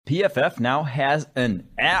PFF now has an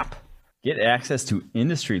app. Get access to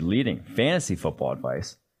industry-leading fantasy football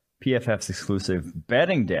advice, PFF's exclusive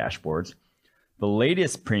betting dashboards, the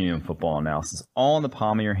latest premium football analysis, all in the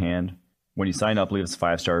palm of your hand. When you sign up, leave us a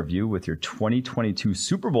 5-star review with your 2022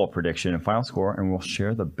 Super Bowl prediction and final score, and we'll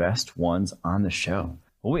share the best ones on the show.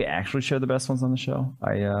 Will we actually share the best ones on the show?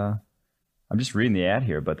 I'm just reading the ad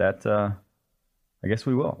here, but that I guess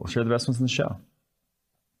we will. We'll share the best ones on the show.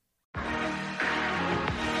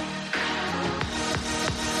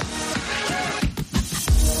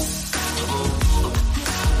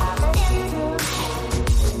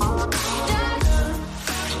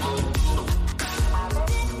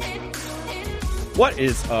 What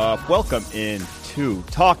is up? Welcome into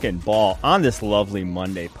Talkin' Ball on this lovely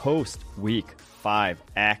Monday, post-week 5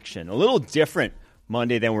 action. A little different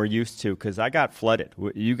Monday than we're used to because I got flooded.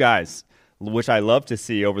 You guys, which I love to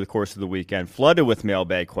see over the course of the weekend, flooded with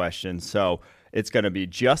mailbag questions. So it's going to be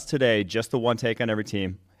just today, just the one take on every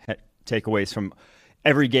team, takeaways from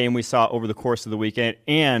every game we saw over the course of the weekend,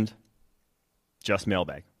 and just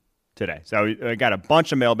mailbag today. So I got a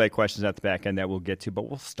bunch of mailbag questions at the back end that we'll get to, but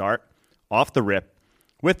we'll start off the rip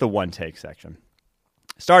with the one take section.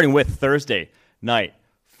 Starting with Thursday night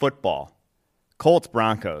football. Colts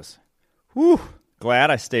Broncos. Whew, glad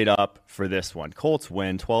I stayed up for this one. Colts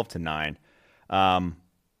win 12-9.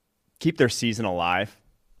 Keep their season alive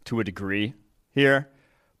to a degree here,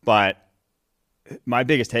 but my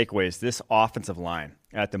biggest takeaway is this offensive line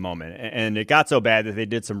at the moment. And it got so bad that they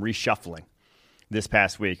did some reshuffling this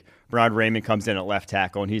past week. Bernard Raymond comes in at left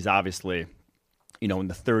tackle, and he's obviously, in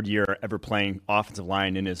the third year ever playing offensive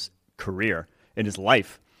line in his career, in his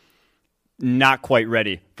life, not quite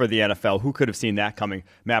ready for the NFL. Who could have seen that coming?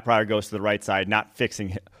 Matt Pryor goes to the right side, not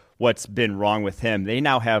fixing what's been wrong with him. They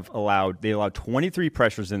now allowed 23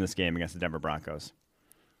 pressures in this game against the Denver Broncos.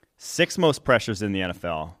 6 most pressures in the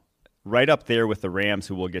NFL, right up there with the Rams,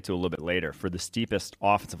 who we'll get to a little bit later, for the steepest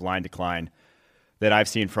offensive line decline that I've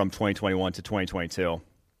seen from 2021 to 2022.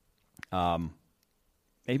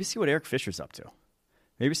 Maybe see what Eric Fisher's up to.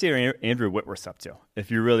 Maybe see what Andrew Whitworth's up to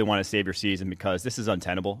if you really want to save your season, because this is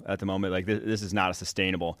untenable at the moment. Like, this is not a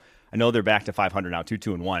sustainable. I know they're back to 500 now,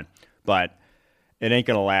 2-2-1, but it ain't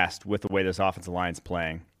going to last with the way this offensive line's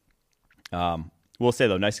playing. We'll say,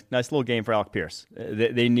 though, nice little game for Alec Pierce.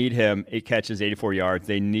 They need him. 8 catches, 84 yards.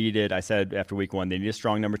 They needed, I said after week 1, they need a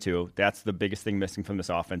strong number 2. That's the biggest thing missing from this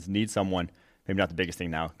offense. Need someone, maybe not the biggest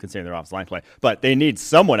thing now, considering their offensive line play, but they need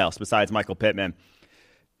someone else besides Michael Pittman.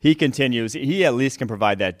 He continues. He at least can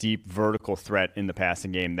provide that deep vertical threat in the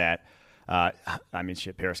passing game that,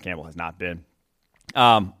 Paris Campbell has not been.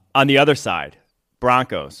 On the other side,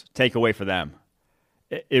 Broncos, take away for them.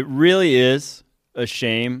 It really is a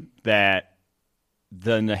shame that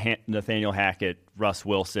the Nathaniel Hackett, Russ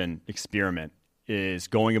Wilson experiment is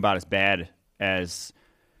going about as bad as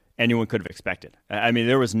anyone could have expected. I mean,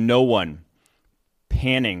 there was no one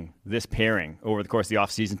panning this pairing over the course of the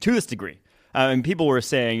offseason to this degree. People were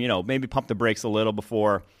saying, maybe pump the brakes a little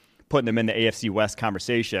before putting them in the AFC West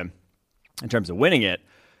conversation in terms of winning it.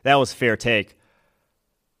 That was a fair take.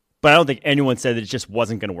 But I don't think anyone said that it just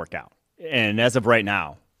wasn't going to work out. And as of right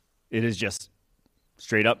now, it is just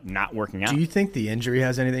straight up not working out. Do you think the injury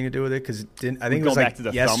has anything to do with it? Because I think it was back to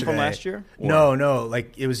the thumb from last year? Or? No.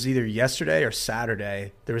 Like, it was either yesterday or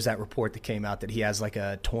Saturday. There was that report that came out that he has like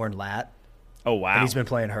a torn lat. Oh, wow. And he's been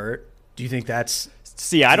playing hurt. Do you think that's...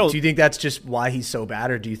 See, I don't... Do you think that's just why he's so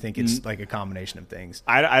bad, or do you think it's like a combination of things?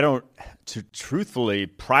 I don't... Truthfully,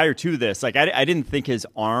 prior to this, like, I didn't think his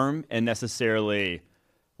arm and necessarily,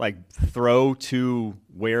 like, throw to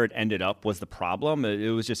where it ended up was the problem. It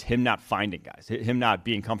was just him not finding guys, him not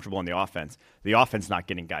being comfortable in the offense not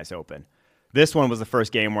getting guys open. This one was the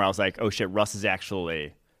first game where I was like, oh, shit, Russ is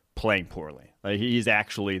actually playing poorly. Like, he's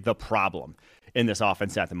actually the problem in this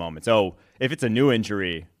offense at the moment. So if it's a new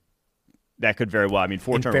injury... That could very well. I mean,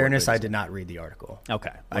 4 turnovers. In fairness, I did not read the article. Okay.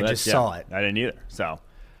 Well, I just saw it. I didn't either. So,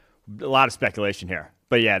 a lot of speculation here.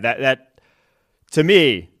 But yeah, that to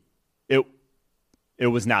me, it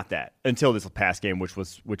was not that until this past game, which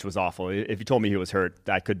was awful. If you told me he was hurt,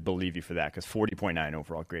 I could believe you for that, because 40.9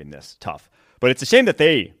 overall grade in this, tough. But it's a shame that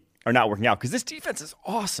they are not working out, because this defense is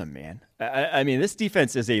awesome, man. I mean, this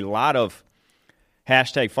defense is a lot of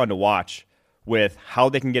 #fun to watch with how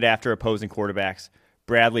they can get after opposing quarterbacks.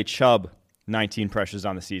 Bradley Chubb, 19 pressures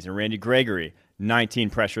on the season. Randy Gregory, 19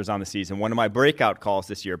 pressures on the season. One of my breakout calls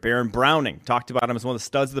this year, Baron Browning, talked about him as one of the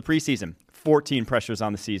studs of the preseason. 14 pressures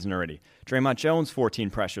on the season already. Draymond Jones, 14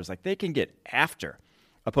 pressures. Like, they can get after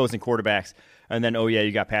opposing quarterbacks. And then,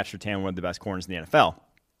 you got Pat Surtain, one of the best corners in the NFL,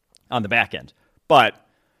 on the back end. But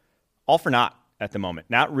all for naught at the moment.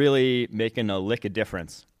 Not really making a lick of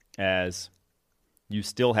difference as you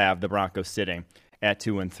still have the Broncos sitting at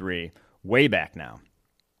 2-3, way back now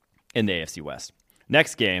in the AFC West.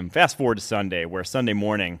 Next game, fast forward to Sunday, where Sunday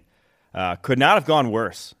morning could not have gone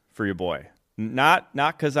worse for your boy. Not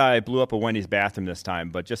because I blew up a Wendy's bathroom this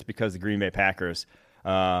time, but just because the Green Bay Packers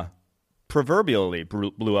proverbially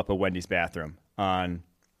blew up a Wendy's bathroom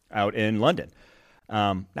out in London.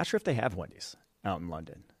 Not sure if they have Wendy's out in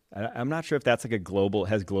London. I'm not sure if that's like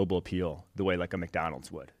has global appeal the way like a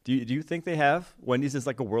McDonald's would. Do you think they have Wendy's as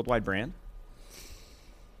like a worldwide brand?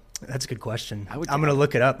 That's a good question. I'm going to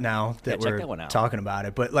look it up now that we're talking about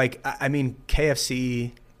it. But like, I mean,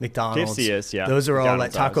 KFC, McDonald's, KFC is, yeah. Those are all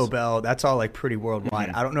McDonald's like Taco Bell. That's all like pretty worldwide.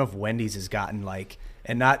 Mm-hmm. I don't know if Wendy's has gotten like,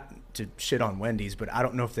 and not to shit on Wendy's, but I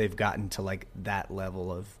don't know if they've gotten to like that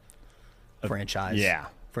level of franchise. Yeah.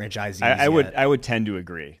 Franchisees. I would tend to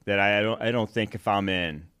agree that I don't think if I'm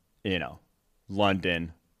in,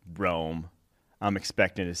 London, Rome, I'm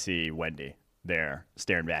expecting to see Wendy there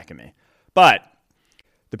staring back at me. But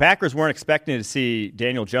the Packers weren't expecting to see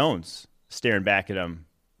Daniel Jones staring back at him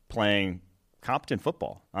playing competent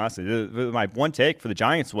football. Honestly, my one take for the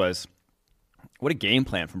Giants was, what a game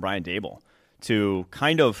plan from Brian Daboll to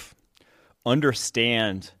kind of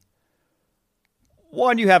understand.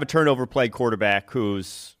 One, you have a turnover play quarterback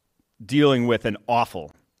who's dealing with an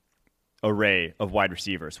awful array of wide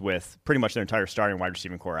receivers with pretty much their entire starting wide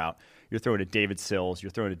receiving core out. You're throwing to David Sills.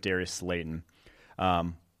 You're throwing to Darius Slayton.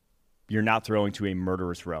 You're not throwing to a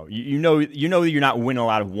murderer's row. You know you're not winning a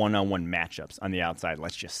lot of one-on-one matchups on the outside,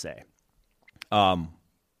 let's just say. One,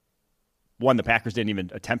 the Packers didn't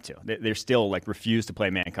even attempt to. They're still like refuse to play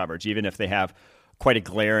man coverage, even if they have quite a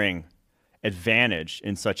glaring advantage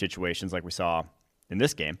in such situations like we saw in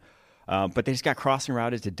this game. But they just got crossing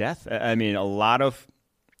routed to death. I mean, a lot of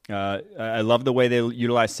I love the way they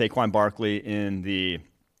utilized Saquon Barkley in the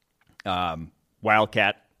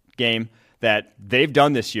Wildcat game that they've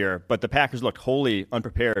done this year, but the Packers looked wholly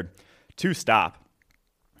unprepared to stop.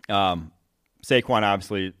 Saquon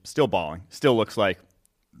obviously still balling, still looks like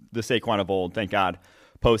the Saquon of old, thank God,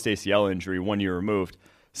 post-ACL injury, 1 year removed,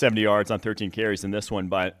 70 yards on 13 carries in this one.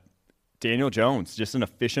 But Daniel Jones, just an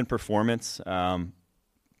efficient performance. Brian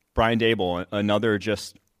Daboll, another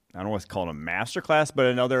just, I don't know what's called a masterclass, but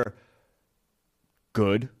another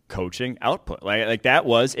good coaching output. Like that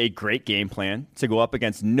was a great game plan to go up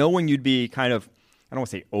against, knowing you'd be kind of, I don't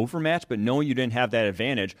want to say overmatched, but knowing you didn't have that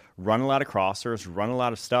advantage, run a lot of crossers, run a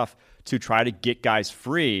lot of stuff to try to get guys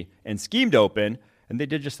free and schemed open, and they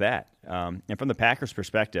did just that. And from the Packers'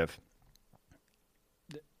 perspective,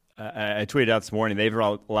 I tweeted out this morning, they've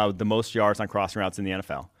allowed the most yards on crossing routes in the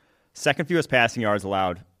NFL. Second fewest passing yards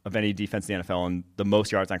allowed of any defense in the NFL, and the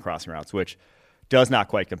most yards on crossing routes, which does not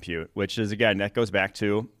quite compute, which is, again, that goes back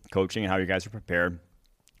to coaching and how you guys are prepared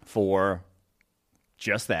for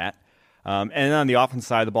just that. And on the offensive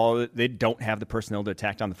side of the ball, they don't have the personnel to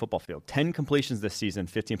attack down the football field. 10 completions this season,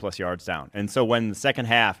 15-plus yards down. And so when the second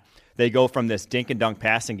half, they go from this dink-and-dunk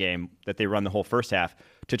passing game that they run the whole first half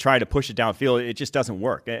to try to push it downfield, it just doesn't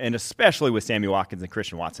work. And especially with Sammy Watkins and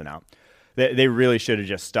Christian Watson out. They really should have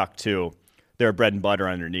just stuck to their bread and butter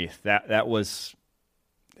underneath. That was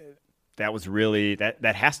really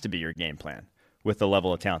that has to be your game plan with the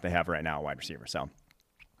level of talent they have right now at wide receiver. So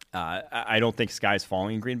I don't think sky's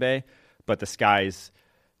falling in Green Bay, but the sky's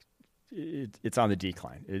it's on the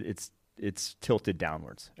decline. It's tilted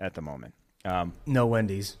downwards at the moment. No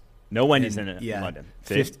Wendy's. No Wendy's in London.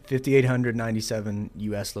 5,897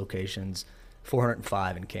 U.S. locations,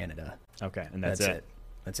 405 in Canada. Okay, and that's it.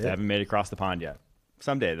 That's it. They haven't made it across the pond yet.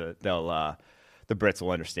 Someday the Brits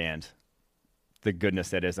will understand the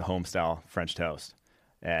goodness that is a home-style French toast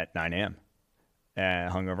at 9 a.m.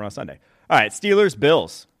 and hungover on a Sunday. All right, Steelers,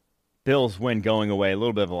 Bills. Bills win going away, a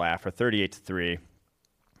little bit of a laugh for 38-3.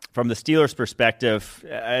 From the Steelers' perspective,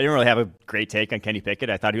 I didn't really have a great take on Kenny Pickett.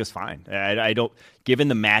 I thought he was fine. I don't, given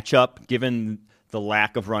the matchup, given the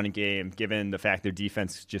lack of running game, given the fact their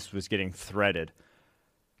defense just was getting threaded,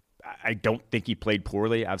 I don't think he played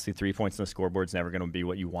poorly. Obviously, 3 points on the scoreboard is never going to be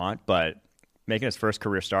what you want, but making his first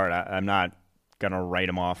career start, I'm not going to write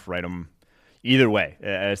him either way.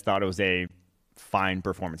 I just thought it was a fine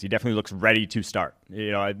performance. He definitely looks ready to start.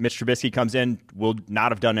 Mitch Trubisky comes in, will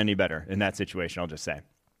not have done any better in that situation, I'll just say.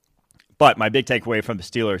 But my big takeaway from the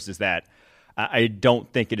Steelers is that I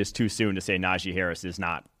don't think it is too soon to say Najee Harris is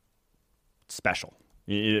not special.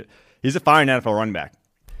 He's a fine NFL running back.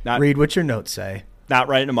 Reed, what's your notes say? Not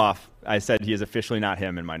writing him off. I said he is officially not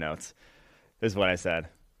him in my notes. This is what I said.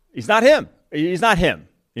 He's not him. He's not him.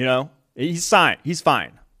 He's fine. He's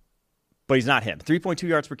fine. But he's not him. 3.2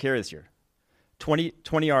 yards per carry this year. 20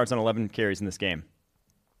 yards on 11 carries in this game.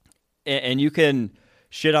 And you can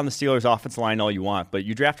shit on the Steelers' offensive line all you want, but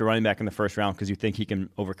you draft a running back in the first round because you think he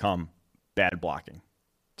can overcome bad blocking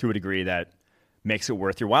to a degree that makes it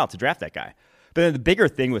worth your while to draft that guy. But then the bigger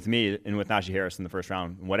thing with me and with Najee Harris in the first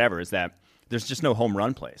round, whatever, is that there's just no home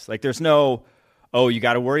run plays. Like there's no, oh, you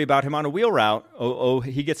got to worry about him on a wheel route. Oh,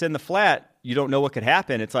 he gets in the flat. You don't know what could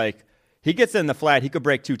happen. It's like he gets in the flat. He could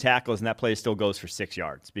break 2 tackles, and that play still goes for 6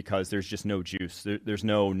 yards because there's just no juice. There's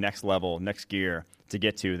no next level, next gear to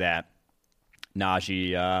get to that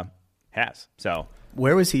Najee has. So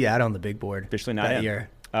where was he at on the big board? Officially not that in. year.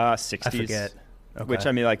 60s. I forget. Okay. Which,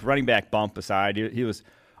 I mean, like running back bump aside, he was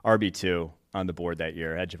RB2 on the board that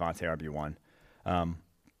year. Had Javonte RB1.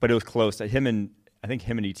 But it was close. I think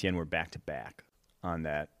him and Etienne were back-to-back on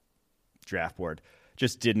that draft board.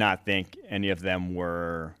 Just did not think any of them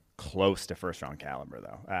were close to first-round caliber,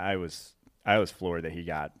 though. I was floored that he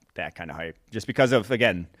got that kind of hype. Just because of,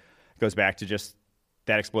 again, it goes back to just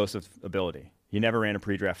that explosive ability. He never ran a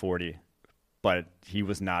pre-draft 40, but he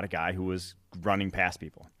was not a guy who was running past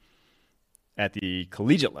people at the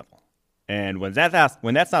collegiate level. And when that's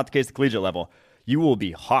not the case at the collegiate level, you will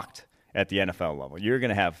be hawked at the NFL level. You're going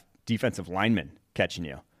to have defensive linemen catching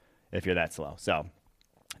you if you're that slow. So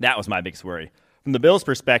that was my biggest worry. From the Bills'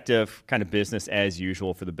 perspective, kind of business as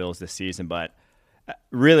usual for the Bills this season, but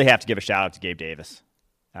really have to give a shout-out to Gabe Davis.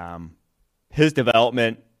 His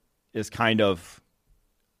development is kind of,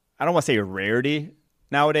 I don't want to say a rarity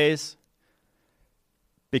nowadays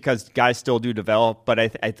because guys still do develop, but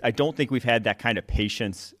I don't think we've had that kind of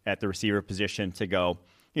patience at the receiver position to go,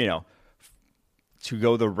 to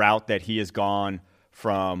go the route that he has gone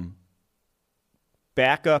from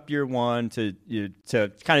backup year one to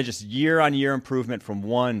kind of just year-on-year improvement from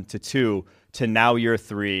 1 to 2 to now year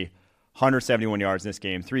 3, 171 yards in this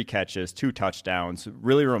game, 3 catches, 2 touchdowns.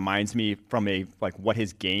 Really reminds me from what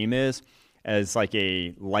his game is as like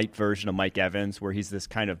a light version of Mike Evans, where he's this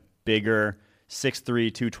kind of bigger 6'3",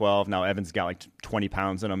 212. Now Evans got like 20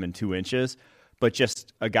 pounds on him and 2 inches, but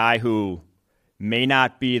just a guy who may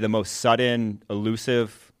not be the most sudden,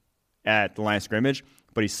 elusive at the line of scrimmage,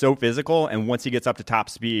 but he's so physical, and once he gets up to top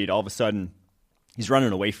speed, all of a sudden he's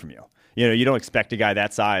running away from you. You don't expect a guy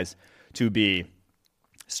that size to be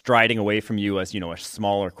striding away from you as, a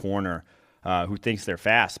smaller corner who thinks they're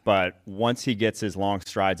fast. But once he gets his long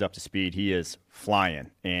strides up to speed, he is flying,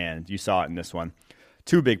 and you saw it in this one.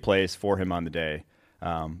 2 big plays for him on the day,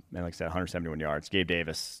 and like I said, 171 yards. Gabe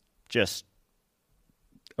Davis, just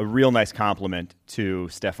a real nice compliment to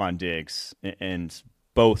Stephon Diggs, and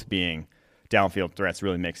both being downfield threats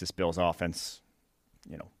really makes this Bills offense,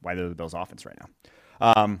 why they're the Bills offense right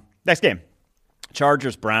now. Next game,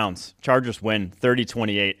 Chargers-Browns. Chargers win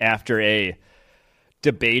 30-28 after a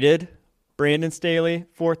debated Brandon Staley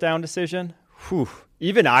 4th down decision. Whew.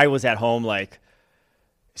 Even I was at home like,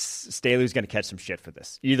 Staley's going to catch some shit for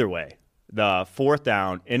this. Either way, the 4th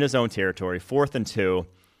down in his own territory, 4th and 2.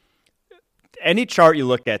 Any chart you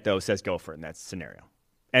look at, though, says go for it in that scenario.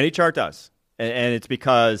 Any chart does. And it's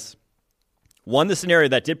because, one, the scenario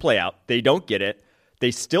that did play out, they don't get it.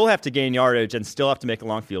 They still have to gain yardage and still have to make a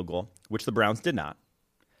long field goal, which the Browns did not.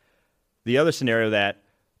 The other scenario that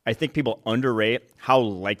I think people underrate how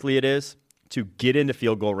likely it is to get into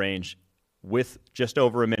field goal range with just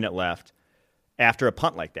over a minute left after a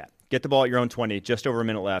punt like that. Get the ball at your own 20, just over a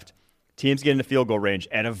minute left. Teams get into field goal range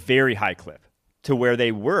at a very high clip to where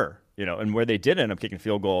they were, and where they did end up kicking a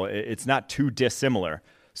field goal. It's not too dissimilar.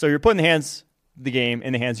 So you're putting the game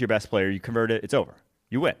in the hands of your best player. You convert it, it's over.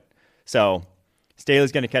 You win. So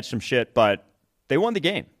Staley's going to catch some shit, but they won the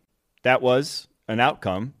game. That was an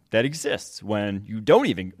outcome that exists when you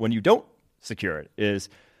don't secure it, is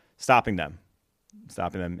stopping them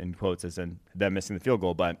in quotes as in them missing the field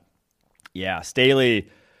goal. But yeah, Staley,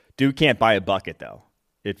 dude can't buy a bucket though.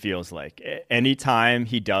 It feels like anytime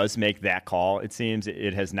he does make that call, it seems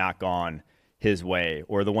it has not gone his way,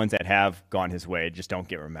 or the ones that have gone his way just don't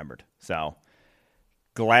get remembered. So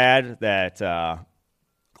glad that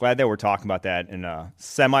we're talking about that in a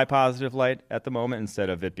semi-positive light at the moment,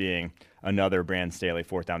 instead of it being another Brandon Staley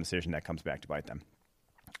 4th down decision that comes back to bite them.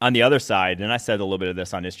 On the other side, and I said a little bit of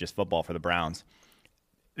this on It's Just Football for the Browns,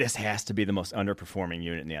 this has to be the most underperforming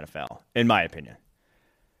unit in the NFL, in my opinion.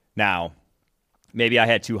 Now, maybe I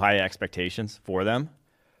had too high expectations for them,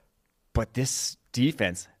 but this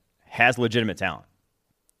defense has legitimate talent.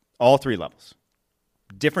 All 3 levels.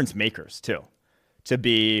 Difference makers, too, to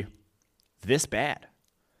be this bad.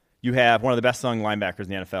 You have one of the best-selling linebackers in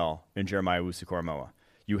the NFL in Jeremiah Owusu-Koramoah.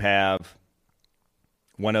 You have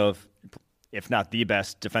one of, if not the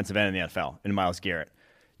best defensive end in the NFL in Myles Garrett.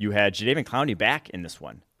 You had Jadeveon Clowney back in this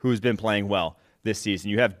one, who's been playing well this season.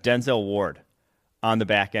 You have Denzel Ward on the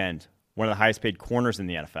back end one of the highest paid corners in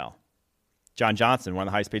the NFL. John Johnson, one of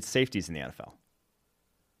the highest paid safeties in the NFL.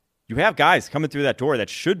 You have guys coming through that door that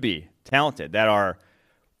should be talented, that are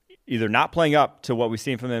either not playing up to what we've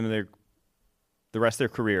seen from them in the rest of their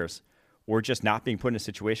careers, or just not being put in a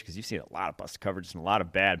situation, because you've seen a lot of busted coverage and a lot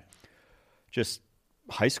of bad, just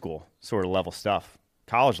high school sort of level stuff,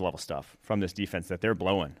 college level stuff from this defense that they're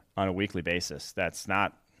blowing on a weekly basis. That's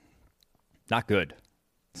not good.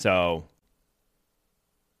 So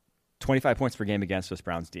 25 points per game against this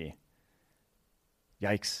Browns D.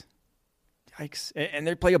 Yikes. And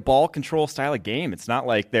they play a ball control style of game. It's not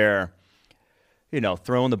like they're,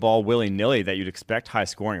 throwing the ball willy-nilly that you'd expect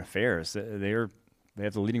high-scoring affairs. They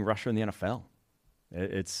have the leading rusher in the NFL.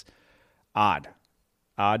 It's odd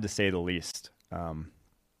to say the least.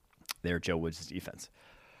 There, Joe Woods' defense.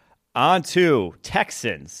 On to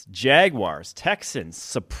Texans, Jaguars. Texans,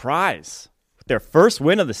 surprise. Their first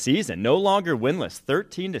win of the season, no longer winless,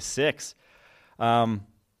 13-6. From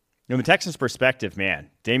the Texans' perspective, man,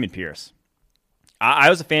 Dameon Pierce. I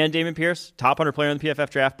was a fan of Dameon Pierce, top 100 player on the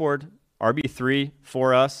PFF draft board, RB3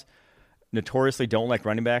 for us. Notoriously don't like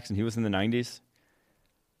running backs, and he was in the 90s.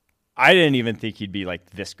 I didn't even think he'd be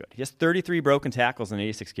like this good. He has 33 broken tackles and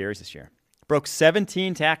 86 carries this year. Broke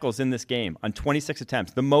 17 tackles in this game on 26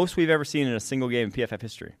 attempts, the most we've ever seen in a single game in PFF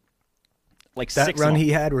history. Like that 6 run he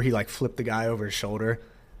had where he flipped the guy over his shoulder,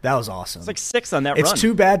 that was awesome. It's like 6 on that run. It's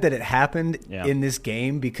too bad that it happened in this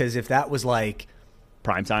game, because if that was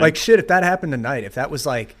prime time, if that happened tonight, if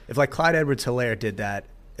Clyde Edwards-Helaire did that,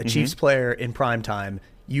 a Chiefs player in prime time,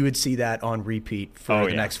 you would see that on repeat for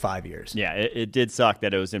the next 5 years. Yeah, it did suck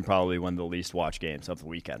that it was in probably one of the least watched games of the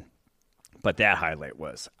weekend. But that highlight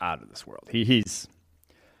was out of this world.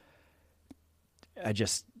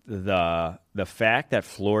 The fact that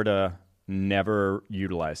Florida never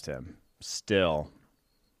utilized him, still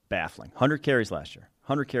baffling. 100 carries last year.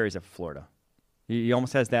 100 carries at Florida. He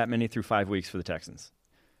almost has that many through 5 weeks for the Texans.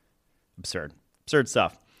 Absurd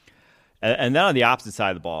stuff. And then on the opposite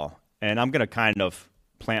side of the ball, and I'm going to kind of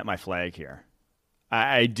plant my flag here.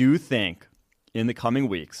 I do think in the coming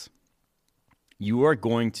weeks, you are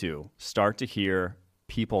going to start to hear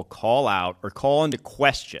people call out or call into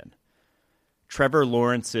question Trevor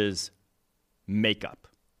Lawrence's makeup.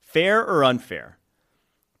 Fair or unfair.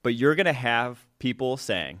 But you're going to have people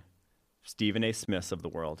saying, Stephen A. Smiths of the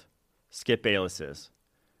world, Skip Bayless's,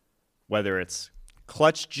 whether it's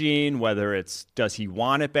clutch gene, whether it's does he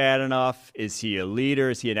want it bad enough, is he a leader,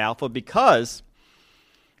 is he an alpha? Because,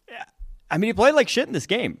 he played like shit in this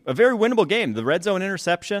game. A very winnable game. The red zone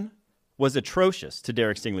interception was atrocious to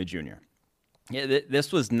Derek Stingley Jr. Yeah,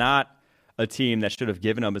 this was not a team that should have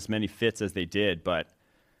given them as many fits as they did, but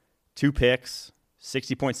 2 picks,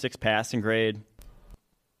 60.6 passing grade,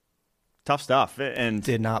 tough stuff. And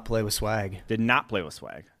did not play with swag.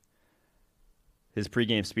 His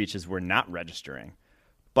pregame speeches were not registering.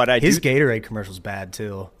 But his Gatorade commercial's bad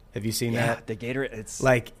too. Have you seen that? The Gatorade,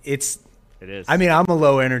 it is. I'm a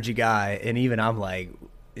low energy guy, and even I'm like,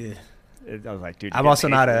 I was like, dude. I'm also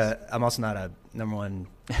not a number one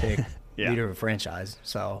pick leader of a franchise.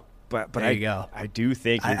 So, but there you go. I do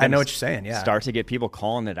think I know what you're saying. Yeah, start to get people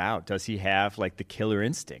calling it out. Does he have the killer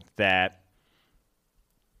instinct that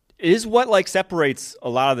is what separates a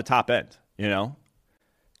lot of the top end?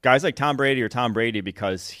 Guys like Tom Brady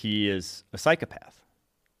because he is a psychopath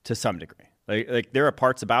to some degree. Like there are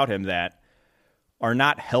parts about him that are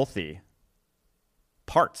not healthy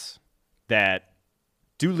parts that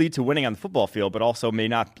do lead to winning on the football field, but also may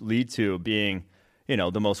not lead to being,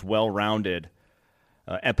 the most well-rounded,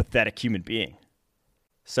 empathetic human being.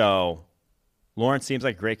 So Lawrence seems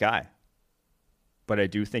like a great guy, but I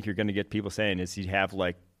do think you're going to get people saying, does he have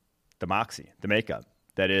the moxie, the makeup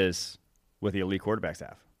that is what the elite quarterbacks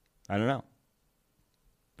have? I don't know.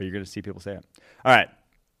 But you're going to see people say it. All right.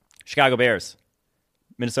 Chicago Bears,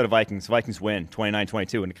 Minnesota Vikings. Vikings win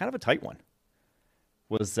 29-22, and kind of a tight one.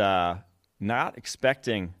 Was not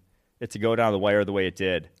expecting it to go down the wire the way it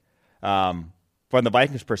did. From the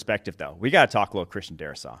Vikings' perspective, though, we got to talk a little Christian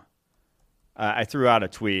Darrisaw. I threw out a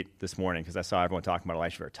tweet this morning because I saw everyone talking about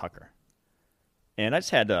Elijah Vera Tucker. And I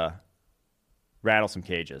just had to rattle some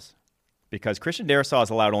cages because Christian Darrisaw has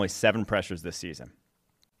allowed only 7 pressures this season.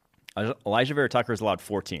 Elijah Vera Tucker has allowed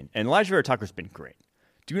 14. And Elijah Vera Tucker's been great.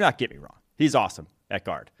 Do not get me wrong. He's awesome at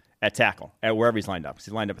guard, at tackle, at wherever he's lined up.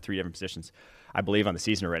 He's lined up at 3 different positions, I believe, on the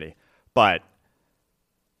season already. But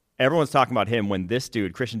everyone's talking about him when this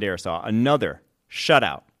dude, Christian Darrisaw, another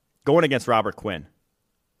shutout, going against Robert Quinn,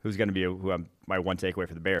 who's going to be my one takeaway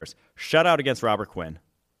for the Bears. Shutout against Robert Quinn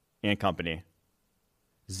and company.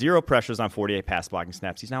 0 pressures on 48 pass blocking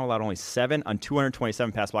snaps. He's now allowed only 7 on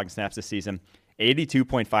 227 pass blocking snaps this season.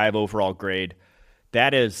 82.5 overall grade.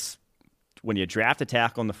 That is, when you draft a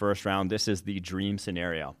tackle in the first round, this is the dream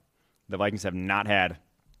scenario. The Vikings have not had,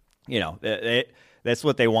 that's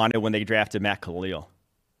what they wanted when they drafted Matt Khalil.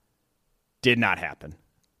 Did not happen.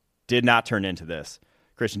 Did not turn into this.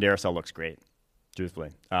 Christian Darrisaw looks great,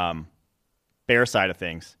 truthfully. Bear side of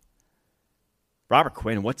things. Robert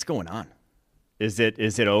Quinn, what's going on? Is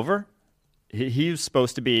it over? He was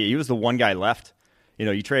supposed to be, he was the one guy left.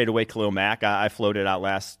 You traded away Khalil Mack. I floated out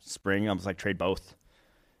last spring. I was like, trade both.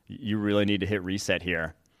 You really need to hit reset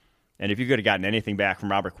here. And if you could have gotten anything back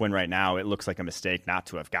from Robert Quinn right now, it looks like a mistake not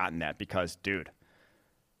to have gotten that because, dude,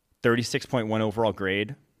 36.1 overall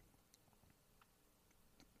grade,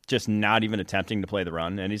 just not even attempting to play the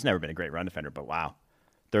run. And he's never been a great run defender, but wow.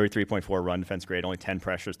 33.4 run defense grade, only 10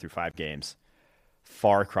 pressures through 5 games.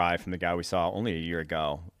 Far cry from the guy we saw only a year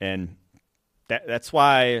ago. And that's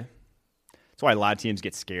why a lot of teams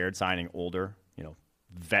get scared signing older,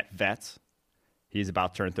 vets. He's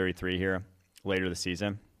about to turn 33 here later this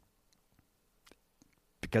season.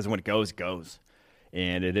 Because when it goes, it goes.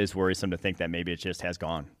 And it is worrisome to think that maybe it just has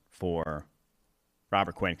gone for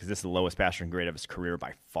Robert Quinn because this is the lowest passer grade of his career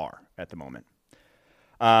by far at the moment.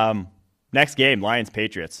 Next game,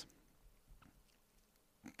 Lions-Patriots.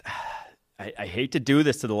 I hate to do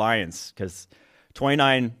this to the Lions because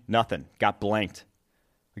 29-0 got blanked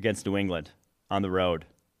against New England on the road.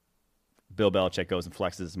 Bill Belichick goes and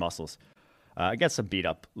flexes his muscles against a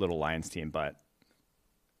beat-up little Lions team, but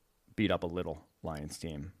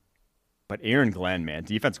But Aaron Glenn, man,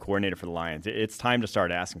 defense coordinator for the Lions, it's time to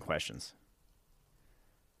start asking questions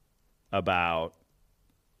about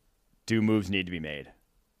do moves need to be made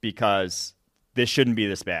because this shouldn't be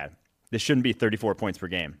this bad. This shouldn't be 34 points per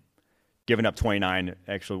game. Giving up 29,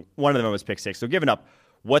 actually, one of them was pick 6. So giving up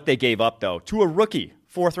what they gave up, though, to a rookie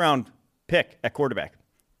 4th-round pick at quarterback.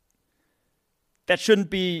 That shouldn't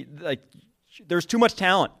be, there's too much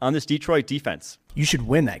talent on this Detroit defense. You should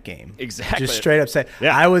win that game. Exactly. Just straight up say.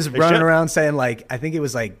 Yeah, I was running around saying, I think it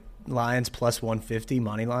was Lions plus 150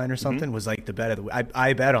 money line or something was the bet of the week.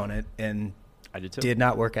 I bet on it, and I did too. Did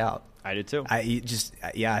not work out. I did too.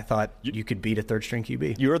 I thought you could beat a third-string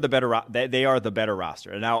QB. You're the better. They are the better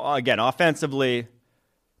roster. Now, again, offensively,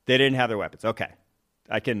 they didn't have their weapons. Okay,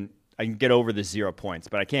 I can get over the 0 points,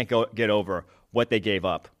 but I can't get over what they gave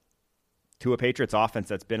up to a Patriots offense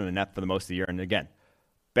that's been in the net for the most of the year. And again,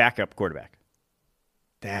 backup quarterback.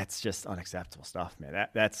 That's just unacceptable stuff, man.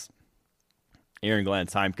 That's Aaron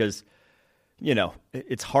Glenn's time because,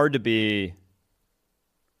 it's hard to be.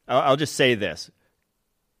 I'll just say this.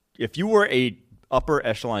 If you were a upper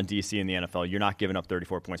echelon DC in the NFL, you're not giving up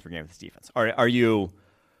 34 points per game with this defense. Are you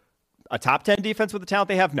a top 10 defense with the talent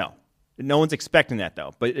they have? No. No one's expecting that,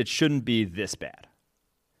 though. But it shouldn't be this bad.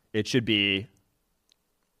 It should be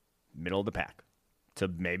middle of the pack to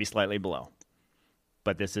maybe slightly below.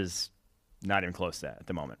 But this is not even close to that at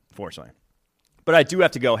the moment, fortunately. But I do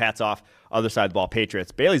have to go hats off, other side of the ball,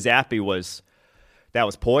 Patriots. Bailey Zappi was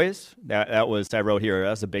poised. That was, I wrote here, that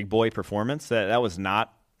was a big boy performance. That was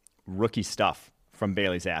not rookie stuff from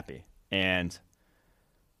Bailey Zappi. And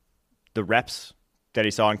the reps that he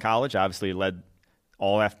saw in college obviously led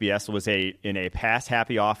all FBS, was in a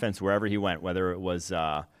pass-happy offense wherever he went, whether it was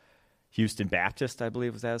Houston Baptist, I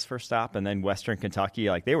believe was that his first stop, and then Western Kentucky.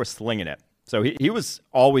 They were slinging it. So he was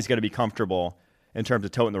always going to be comfortable in terms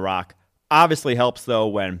of toting the rock. Obviously helps, though,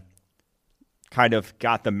 when kind of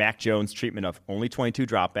got the Mac Jones treatment of only 22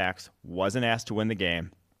 dropbacks, wasn't asked to win the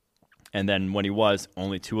game, and then when he was,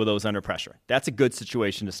 only 2 of those under pressure. That's a good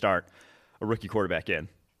situation to start a rookie quarterback in.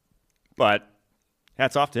 But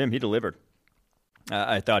hats off to him. He delivered.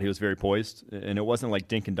 I thought he was very poised, and it wasn't like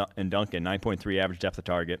Dink and Duncan, 9.3 average depth of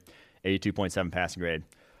target, 82.7 passing grade.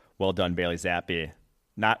 Well done, Bailey Zappi.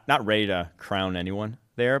 Not ready to crown anyone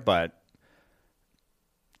there, but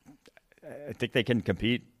I think they can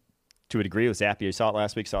compete to a degree with Zappi. You saw it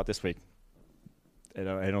last week, saw it this week. I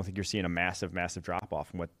don't think you're seeing a massive, massive drop-off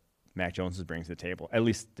from what Mac Jones is bringing to the table, at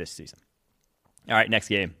least this season. All right, next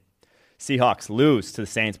game. Seahawks lose to the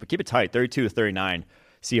Saints, but keep it tight, 32-39.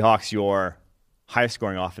 Seahawks, your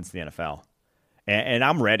highest-scoring offense in the NFL. And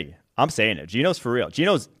I'm ready. I'm saying it. Geno's for real.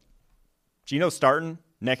 Geno's starting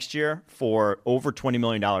next year for over $20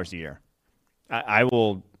 million a year. I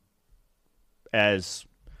will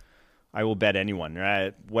bet anyone,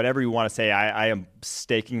 right? Whatever you want to say, I am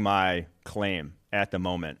staking my claim at the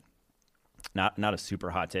moment. Not a super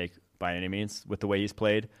hot take by any means with the way he's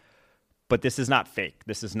played, but this is not fake.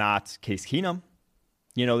 This is not Case Keenum.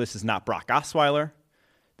 This is not Brock Osweiler.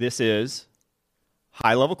 This is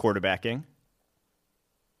high-level quarterbacking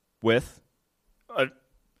with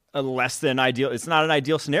a less than ideal. It's not an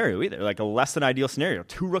ideal scenario either. Like a less than ideal scenario.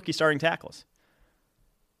 2 rookie starting tackles.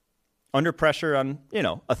 Under pressure on,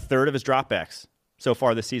 a third of his dropbacks so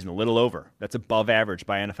far this season, a little over. That's above average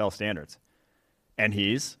by NFL standards. And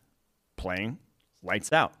he's playing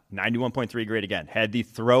lights out. 91.3 grade again. Had the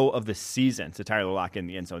throw of the season to Tyler Lockett in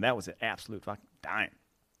the end zone. That was an absolute fucking dime.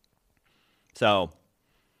 So,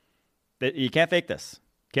 you can't fake this.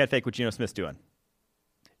 Can't fake what Geno Smith's doing.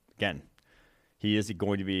 Again, he is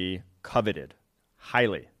going to be coveted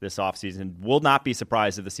highly this offseason. Will not be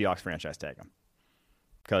surprised if the Seahawks franchise tag him.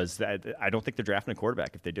 Because I don't think they're drafting a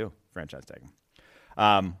quarterback if they do franchise tag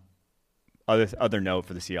him. Other note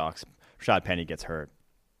for the Seahawks, Rashad Penny gets hurt.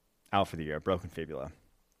 Out for the year, broken fibula.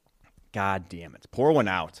 God damn it. Pour one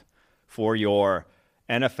out for your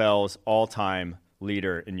NFL's all-time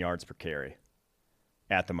leader in yards per carry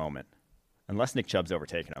at the moment. Unless Nick Chubb's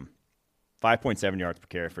overtaken him. 5.7 yards per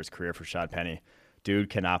carry for his career for Rashad Penny. Dude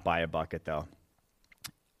cannot buy a bucket, though.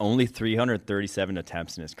 Only 337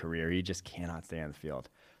 attempts in his career. He just cannot stay on the field.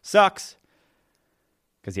 Sucks.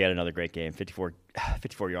 Because he had another great game, 54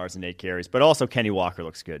 yards and 8 carries. But also Kenny Walker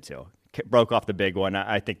looks good, too. Broke off the big one.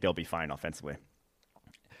 I think they'll be fine offensively.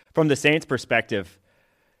 From the Saints' perspective,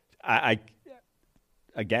 I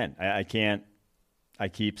can't. I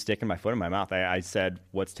keep sticking my foot in my mouth. I said,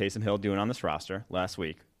 what's Taysom Hill doing on this roster last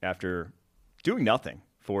week after doing nothing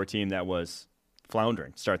for a team that was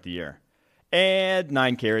floundering to start the year? And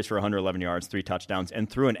 9 carries for 111 yards, 3 touchdowns, and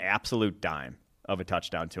threw an absolute dime of a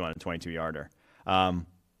touchdown, 222-yarder. Probably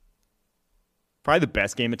the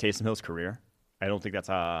best game of Taysom Hill's career. I don't think that's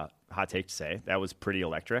a hot take to say. That was pretty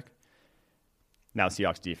electric. Now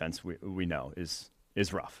Seahawks defense, we know, is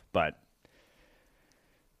rough. But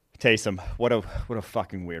Taysom, what a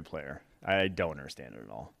fucking weird player. I don't understand it at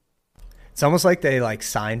all. It's almost like they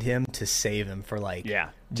signed him to save him for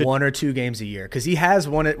 1 or 2 games a year, because he has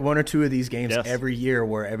one or two of these games every year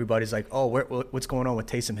where everybody's like, oh, what's going on with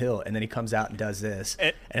Taysom Hill? And then he comes out and does this,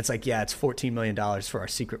 and it's like, yeah, it's $14 million for our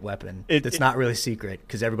secret weapon. It's not really secret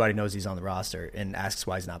because everybody knows he's on the roster and asks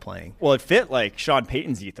why he's not playing. Well, it fit Sean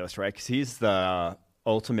Payton's ethos, right? Because he's the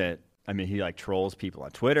ultimate. I mean, he trolls people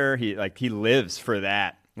on Twitter. He lives for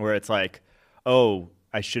that, where it's like, oh,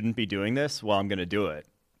 I shouldn't be doing this. Well, I'm going to do it.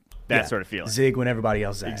 That sort of feeling. Zig when everybody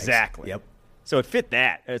else zags. Exactly. Yep. So it fit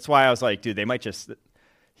that. That's why I was like, dude, he might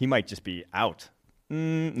just be out.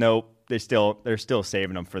 Nope. They're still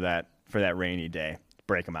saving him for that rainy day.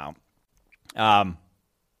 Break him out.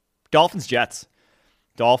 Dolphins, Jets.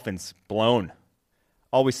 Dolphins blown.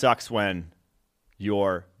 Always sucks when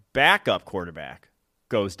your backup quarterback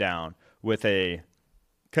goes down with a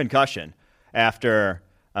concussion after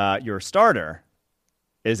your starter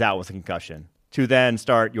is out with a concussion, to then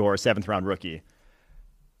start your 7th-round rookie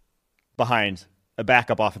behind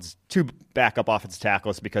two backup offensive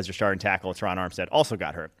tackles because your starting tackle, Teron Armstead, also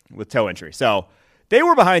got hurt with toe injury. So they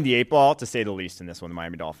were behind the 8 ball, to say the least, in this one, the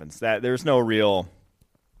Miami Dolphins. That there's no real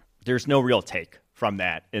take from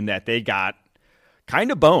that, in that they got kind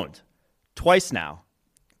of boned twice now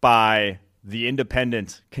by the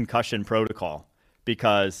independent concussion protocol,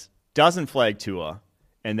 because doesn't flag Tua,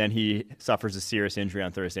 and then he suffers a serious injury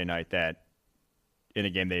on Thursday night that in a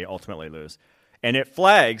game they ultimately lose. And it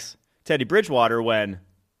flags Teddy Bridgewater when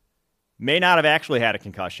may not have actually had a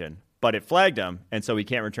concussion, but it flagged him, and so he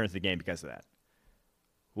can't return to the game because of that,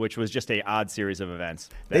 which was just a odd series of events.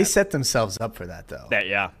 They set themselves up for that, though.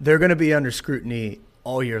 Yeah. They're going to be under scrutiny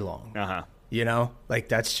all year long. Uh-huh.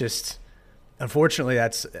 That's just – unfortunately,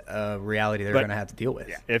 that's a reality they're going to have to deal with.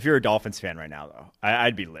 Yeah. If you're a Dolphins fan right now, though,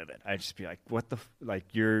 I'd be livid. I'd just be like, what the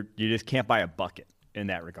 – you just can't buy a bucket in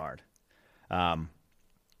that regard. From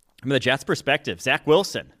the Jets' perspective, Zach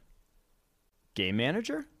Wilson, game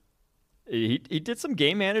manager? He did some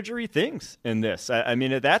game manager-y things in this. I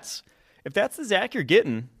mean, if that's the Zach you're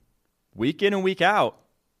getting week in and week out,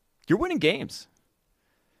 you're winning games.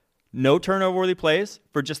 No turnover-worthy plays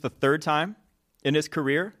for just the 3rd time in his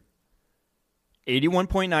career.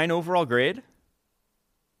 81.9 overall grade.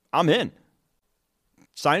 I'm in.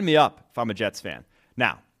 Sign me up if I'm a Jets fan.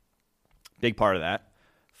 Now, big part of that,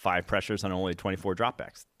 5 pressures on only 24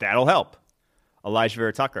 dropbacks. That'll help. Elijah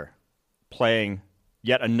Vera Tucker playing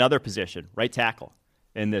yet another position, right tackle,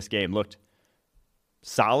 in this game. Looked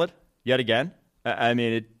solid yet again. I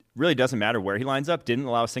mean, it really doesn't matter where he lines up. Didn't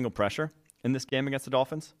allow a single pressure in this game against the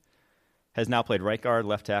Dolphins. Has now played right guard,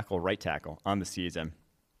 left tackle, right tackle on the season.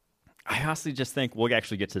 I honestly just think, we'll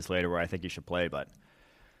actually get to this later where I think he should play, but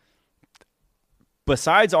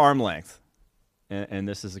besides arm length, and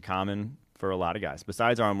this is a common for a lot of guys,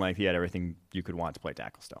 besides arm length, he had everything you could want to play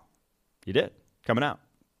tackle still. He did, coming out.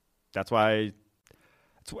 That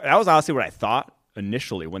was honestly what I thought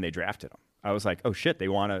initially when they drafted him. I was like, oh shit, they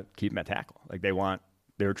want to keep him at tackle. Like they were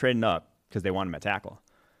trading up because they want him at tackle.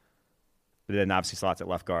 But then obviously slots at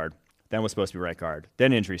left guard. Then was supposed to be right guard.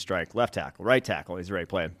 Then injury strike, left tackle, right tackle. He's ready to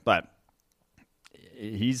play. But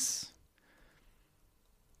he's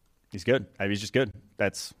good. I mean, he's just good.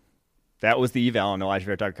 That was the eval on Elijah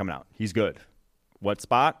Vera Tucker coming out. He's good. What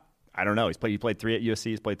spot? I don't know. He played 3 at USC.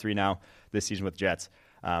 He's played 3 now this season with Jets.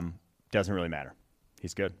 Doesn't really matter.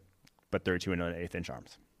 He's good. But 32 and 1/8 inch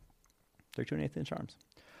arms. 32 and 1/8 inch arms.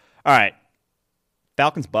 All right.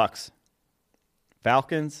 Falcons Bucks.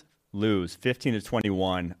 Falcons lose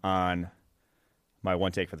 15-21 on my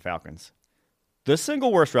one take for the Falcons. The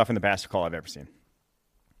single worst roughing the passer call I've ever seen.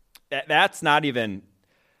 That's not even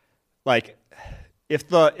like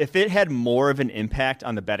if it had more of an impact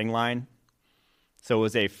on the betting line. So it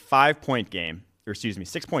was a 5-point game, or excuse me,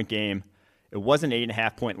 6-point game. It was an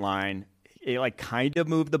 8.5-point line. It like kind of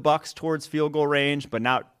moved the Bucks towards field goal range, but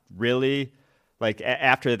not really. Like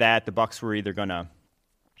after that, the Bucks were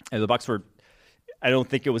I don't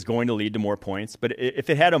think it was going to lead to more points, but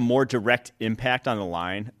if it had a more direct impact on the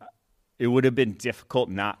line, it would have been difficult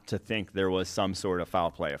not to think there was some sort of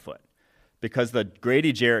foul play afoot. Because the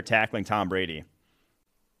Grady Jarrett tackling Tom Brady,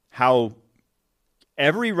 how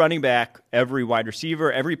every running back, every wide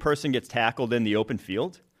receiver, every person gets tackled in the open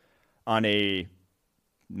field on a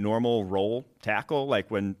normal roll tackle,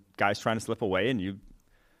 like when guys trying to slip away and you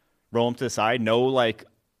roll them to the side, no like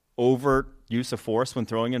overt use of force when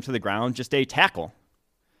throwing him to the ground, just a tackle.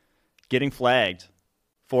 Getting flagged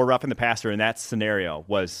for roughing the passer in that scenario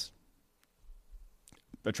was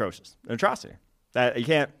atrocious, an atrocity. That you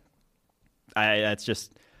can't. That's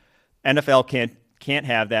just NFL can't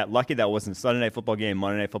have that. Lucky that wasn't Sunday Night Football game,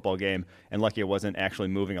 Monday Night Football game, and lucky it wasn't actually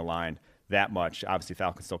moving a line that much. Obviously,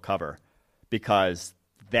 Falcons still cover because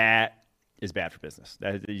that is bad for business.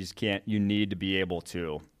 That you just can't. You need to be able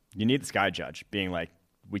to. You need the sky judge being like,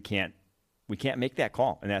 we can't make that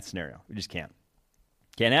call in that scenario. We just can't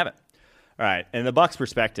have it. All right, and the Bucs'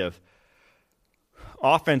 perspective,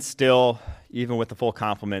 offense still, even with the full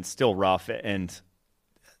complement, still rough. And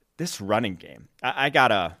this running game, I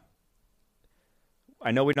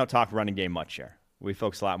know we don't talk running game much here. We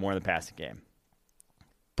focus a lot more on the passing game.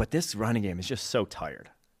 But this running game is just so tired.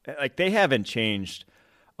 Like, they haven't changed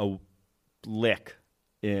a lick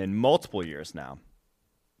in multiple years now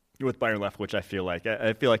with Byron Leftwich. I feel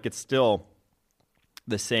like it's still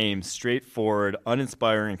the same straightforward,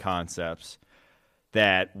 uninspiring concepts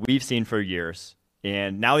that we've seen for years.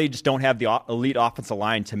 And now they just don't have the elite offensive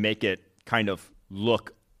line to make it kind of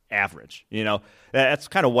look average. You know, that's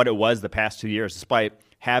kind of what it was the past 2 years, despite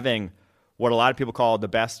having what a lot of people call the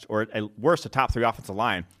best or at worst a top 3 offensive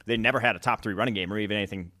line. They never had a top 3 running game or even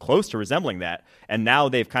anything close to resembling that. And now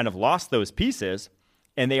they've kind of lost those pieces,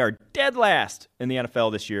 and they are dead last in the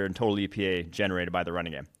NFL this year in total EPA generated by the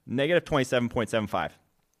running game. Negative 27.75.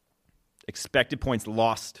 Expected points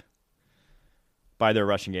lost by their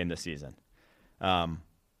rushing game this season.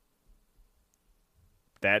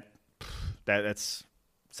 That's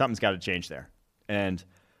something's got to change there. And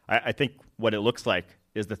I think what it looks like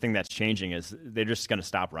is the thing that's changing is they're just going to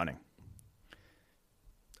stop running.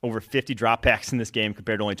 Over 50 dropbacks in this game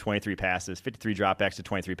compared to only 23 passes, 53 dropbacks to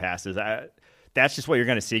 23 passes. That's just what you're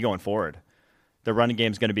going to see going forward. The running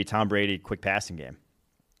game is going to be Tom Brady, quick passing game.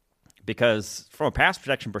 Because from a pass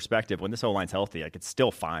protection perspective, when this O-line's healthy, like, it's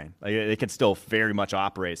still fine. Like, it can still very much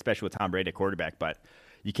operate, especially with Tom Brady at quarterback. But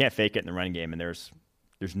you can't fake it in the running game, and there's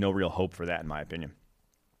no real hope for that, in my opinion.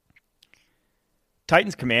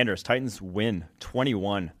 Titans-Commanders. Titans win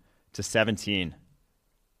 21-17,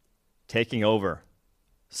 taking over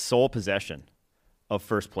sole possession of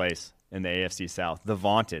first place in the AFC South, the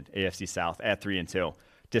vaunted AFC South at 3-2,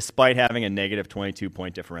 despite having a negative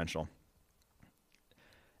 22-point differential.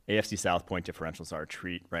 AFC South point differentials are a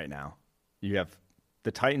treat right now. You have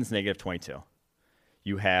the Titans negative 22.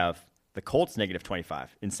 You have the Colts negative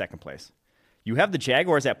 25 in second place. You have the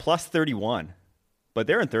Jaguars at plus 31, but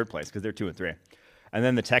they're in third place because they're 2-3. And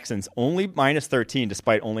then the Texans only minus 13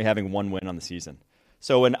 despite only having one win on the season.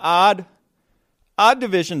 So an odd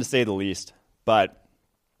division to say the least, but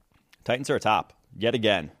Titans are atop yet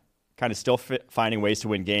again, kind of still finding ways to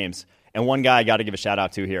win games. And one guy I got to give a shout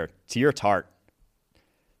out to here, Tier Tart.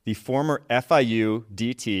 The former FIU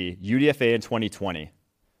DT, UDFA in 2020,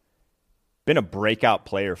 been a breakout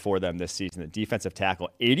player for them this season. The defensive tackle,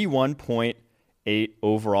 81.8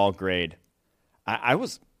 overall grade. I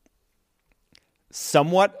was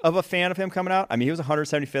somewhat of a fan of him coming out. I mean, he was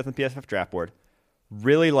 175th on PFF draft board.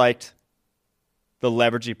 Really liked the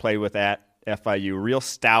leverage he played with at FIU. Real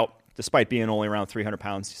stout, despite being only around 300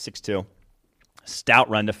 pounds, 6'2". Stout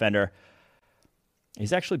run defender.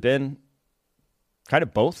 he's actually been kind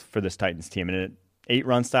of both for this Titans team. And 8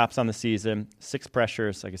 run stops on the season, 6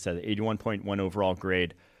 pressures, like I said, 81.1 overall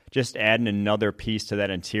grade. Just adding another piece to that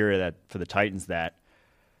interior that for the Titans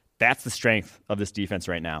that's the strength of this defense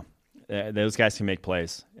right now. Those guys can make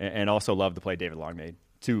plays, and also love the play David Long made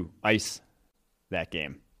to ice that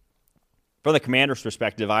game. From the Commanders'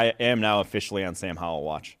 perspective, I am now officially on Sam Howell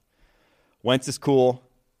watch. Wentz is cool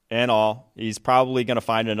and all. He's probably going to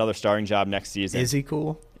find another starting job next season. Is he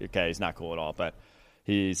cool? Okay, he's not cool at all, but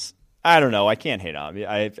I don't know. I can't hate on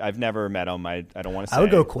him. I've never met him. I don't want to say. I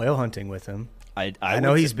would go quail hunting with him. I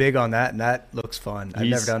know he's big on that, and that looks fun. I've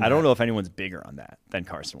never done that. I don't know if anyone's bigger on that than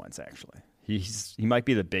Carson Wentz, actually. He might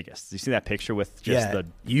be the biggest. You see that picture with just the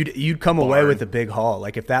you'd come away with a big haul.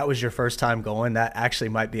 Like if that was your first time going, that actually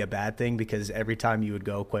might be a bad thing because every time you would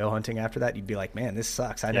go quail hunting after that, you'd be like, man, this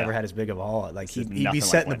sucks. I never had as big of a haul. Like he'd be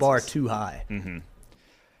setting the bar too high. Mm-hmm.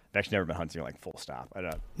 I've actually never been hunting like full stop.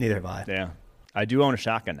 Neither have I. Yeah. I do own a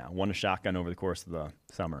shotgun now. Won a shotgun over the course of the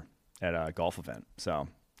summer at a golf event. So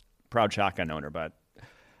proud shotgun owner, but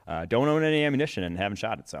don't own any ammunition and haven't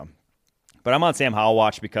shot it. So, but I'm on Sam Howell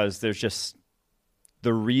watch because there's just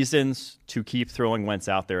the reasons to keep throwing Wentz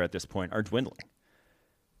out there at this point are dwindling.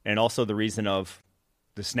 And also the reason of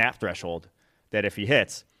the snap threshold that if he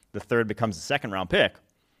hits, the third becomes a second-round pick,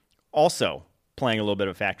 also playing a little bit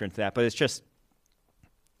of a factor into that. But it's just,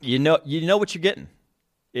 you know what you're getting.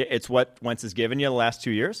 It's what Wentz has given you the last 2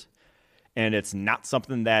 years, and it's not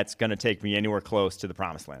something that's going to take me anywhere close to the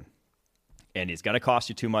promised land. And he's going to cost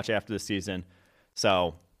you too much after the season.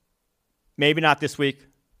 So maybe not this week,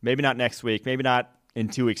 maybe not next week, maybe not in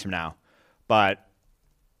 2 weeks from now. But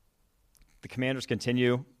the Commanders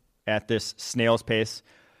continue at this snail's pace.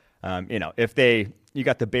 If you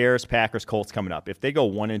got the Bears, Packers, Colts coming up. If they go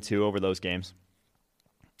 1-2 over those games,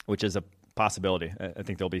 which is a possibility, I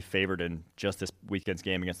think they'll be favored in just this weekend's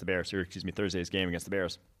game against the Bears, or Thursday's game against the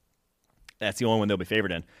Bears. That's the only one they'll be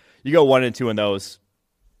favored in. You go 1-2 in those,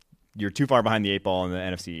 you're too far behind the 8 ball in the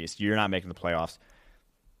NFC East. You're not making the playoffs.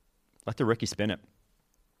 Let the rookie spin it.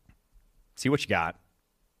 See what you got.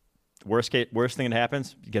 Worst thing that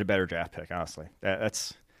happens, you get a better draft pick, honestly.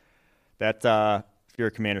 If you're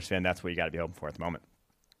a Commanders fan, that's what you got to be hoping for at the moment.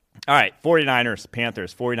 All right, 49ers,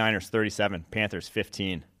 Panthers. 49ers 37, Panthers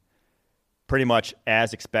 15. Pretty much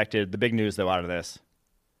as expected. The big news, though, out of this,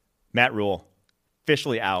 Matt Rule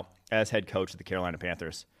officially out as head coach of the Carolina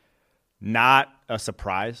Panthers. Not a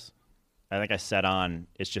surprise. I think I said on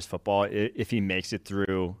It's Just Football, if he makes it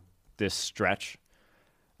through this stretch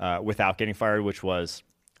without getting fired, which was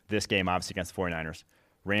this game, obviously, against the 49ers,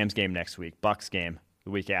 Rams game next week, Bucs game the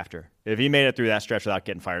week after. If he made it through that stretch without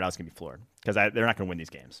getting fired, I was going to be floored because they're not going to win these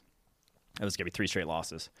games. It was going to be 3 straight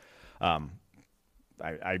losses.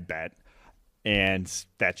 I bet. And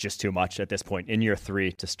that's just too much at this point. In year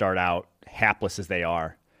 3 to start out hapless as they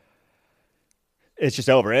are, it's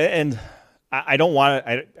just over. And I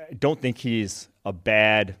don't think he's a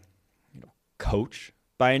bad coach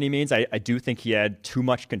by any means. I do think he had too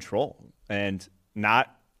much control and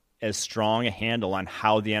not as strong a handle on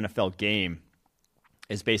how the NFL game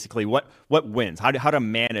is basically what wins, how to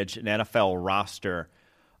manage an NFL roster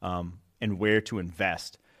and where to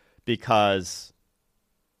invest, because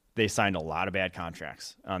they signed a lot of bad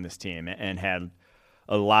contracts on this team and had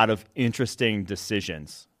a lot of interesting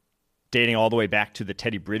decisions dating all the way back to the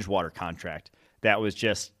Teddy Bridgewater contract. That was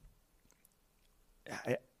just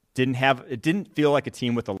it didn't feel like a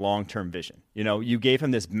team with a long-term vision. You gave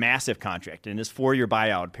him this massive contract and his 4-year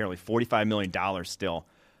buyout, apparently $45 million still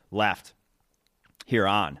left here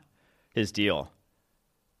on his deal.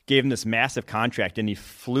 Gave him this massive contract, and he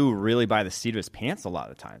flew really by the seat of his pants a lot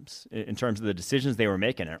of the times in terms of the decisions they were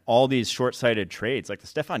making. And all these short-sighted trades, like the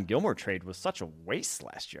Stephon Gilmore trade was such a waste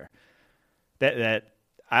last year.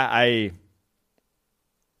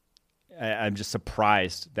 I'm just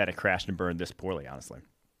surprised that it crashed and burned this poorly, honestly.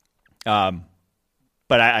 But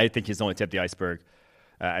I think he's only tipped the iceberg.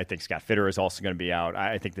 I think Scott Fitter is also going to be out.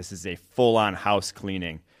 I think this is a full-on house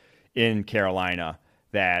cleaning in Carolina,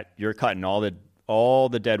 that you're cutting all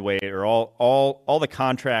the dead weight, or all the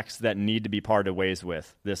contracts that need to be parted ways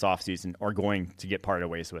with this offseason are going to get parted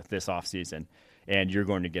ways with this offseason, and you're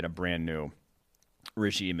going to get a brand new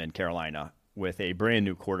regime in Carolina with a brand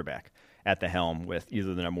new quarterback at the helm with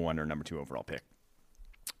either the number 1 or number 2 overall pick.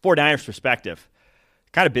 49ers perspective,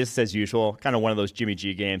 kind of business as usual, kind of one of those Jimmy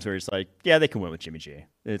G games where it's like, yeah, they can win with Jimmy G.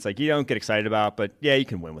 It's like you don't get excited about, but yeah, you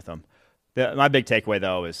can win with them. My big takeaway,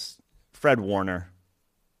 though, is Fred Warner.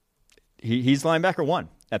 He's linebacker 1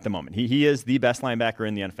 at the moment. He is the best linebacker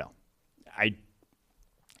in the NFL. I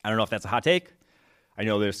don't know if that's a hot take. I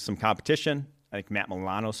know there's some competition. I think Matt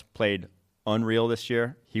Milano's played unreal this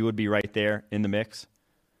year, he would be right there in the mix.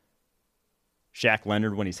 Shaq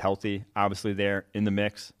Leonard, when he's healthy, obviously there in the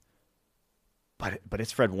mix. But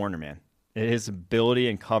it's Fred Warner, man. His ability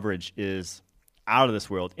and coverage is out of this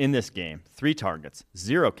world in this game. 3 targets,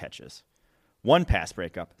 0 catches, 1 pass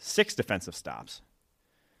breakup, 6 defensive stops.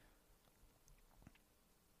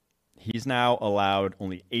 He's now allowed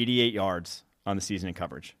only 88 yards on the season in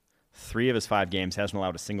coverage. 3 of his 5 games hasn't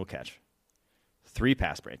allowed a single catch. 3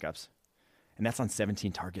 pass breakups. And that's on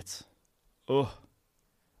 17 targets. Oh,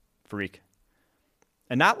 freak.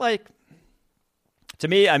 And not like, to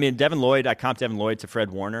me, I mean, Devin Lloyd, I comp Devin Lloyd to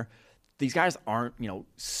Fred Warner. These guys aren't,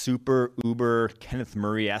 super uber Kenneth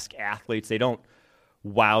Murray-esque athletes. They don't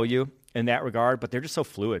wow you in that regard, but they're just so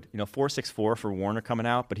fluid. 4.64 for Warner coming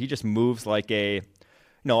out, but he just moves like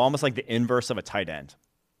almost like the inverse of a tight end.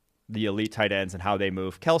 The elite tight ends and how they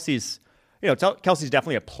move. Kelsey's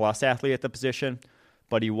definitely a plus athlete at the position,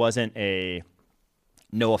 but he wasn't a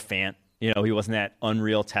Noah Fant. He wasn't that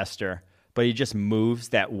unreal tester, but he just moves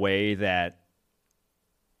that way that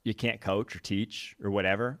you can't coach or teach or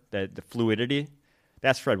whatever. The fluidity,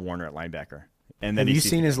 that's Fred Warner at linebacker. And then have you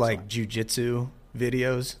seen his jiu-jitsu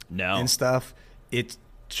videos? No. And stuff? It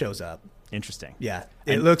shows up. Interesting. Yeah.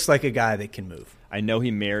 It looks like a guy that can move. I know he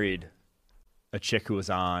married a chick who was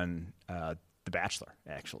on The Bachelor,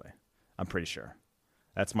 actually. I'm pretty sure.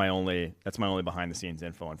 That's my only behind the scenes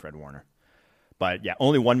info on Fred Warner. But yeah,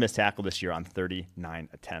 only 1 missed tackle this year on 39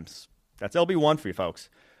 attempts. That's LB1 for you folks.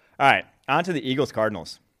 All right, on to the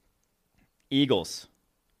Eagles-Cardinals. Eagles.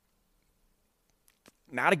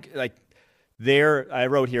 I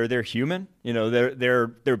wrote here, they're human. They're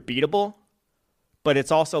beatable. But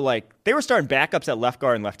it's also like they were starting backups at left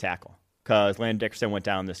guard and left tackle because Landon Dickerson went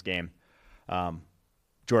down this game. Jordan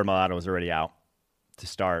Mailata was already out to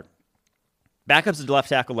start. Backups at left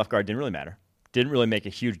tackle, left guard didn't really matter. Didn't really make a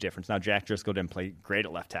huge difference. Now, Jack Driscoll didn't play great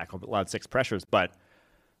at left tackle, but allowed 6 pressures. But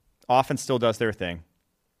offense still does their thing.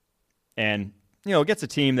 And, it gets a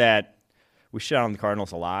team that we shit on the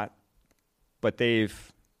Cardinals a lot, but they're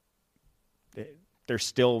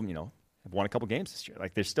still, have won a couple games this year.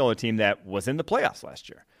 Like, they're still a team that was in the playoffs last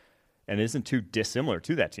year and isn't too dissimilar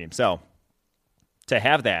to that team. So, to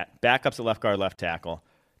have that, backups at left guard, left tackle,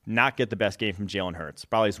 not get the best game from Jalen Hurts.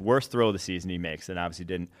 Probably his worst throw of the season he makes, and obviously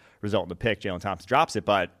didn't result in the pick. Jalen Thompson drops it,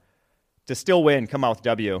 but to still win, come out with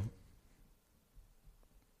W,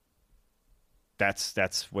 that's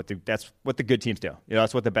what the good teams do.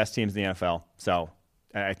 That's what the best teams in the NFL. So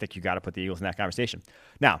I think you got to put the Eagles in that conversation.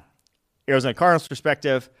 Now, Arizona Cardinals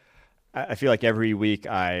perspective, I feel like every week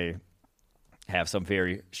I have some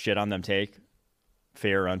very shit on them take,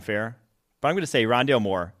 fair or unfair. But I'm going to say Rondale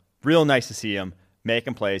Moore, real nice to see him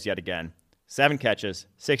making plays yet again. 7 catches,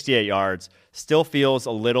 68 yards. Still feels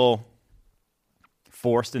a little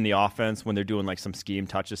forced in the offense when they're doing like some scheme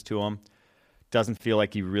touches to him. Doesn't feel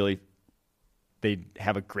like they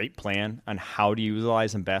have a great plan on how to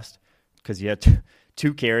utilize him best because he had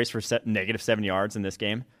 2 carries for -7 yards in this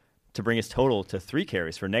game to bring his total to 3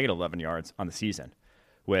 carries for -11 yards on the season,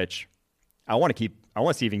 which I want to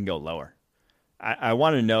see if he can go lower. I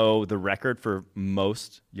want to know the record for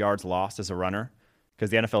most yards lost as a runner because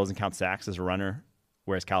the NFL doesn't count sacks as a runner,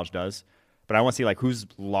 whereas college does. But I want to see who's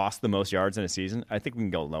lost the most yards in a season. I think we can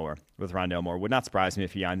go lower with Rondale Moore. Would not surprise me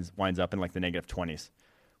if he winds up in the -20s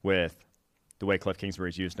with the way Cliff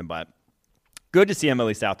Kingsbury's used him. But good to see him at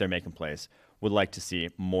least out there making plays. Would like to see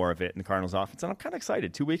more of it in the Cardinals offense. And I'm kind of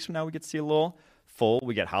excited. 2 weeks from now, we get to see a little full.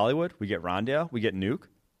 We get Hollywood. We get Rondale. We get Nuke.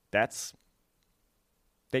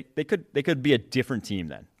 They could be a different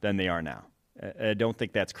team than they are now. I don't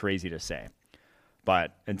think that's crazy to say.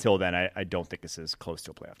 But until then, I don't think this is close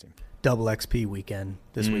to a playoff team. Double XP weekend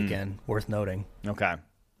this weekend, worth noting. Okay.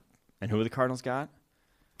 And who have the Cardinals got?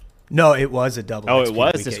 No, it was a double XP it was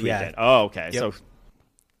weekend. This weekend. Yeah. Oh, okay. Yep. So,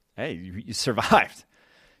 hey, you survived.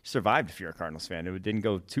 You survived if you're a Cardinals fan. It didn't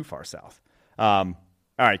go too far south. All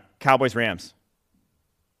right, Cowboys-Rams.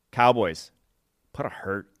 Cowboys put a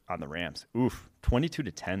hurt on the Rams. Oof,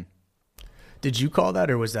 22-10. Did you call that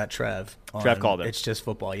or was that Trev? Trev called it. It's just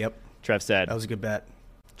football. Yep. Trev said. That was a good bet.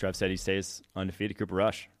 Trev said he stays undefeated. Cooper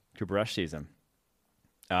Rush season.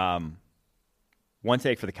 One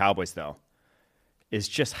take for the Cowboys, though, is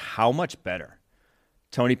just how much better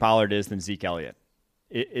Tony Pollard is than Zeke Elliott.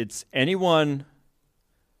 It's anyone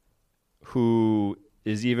who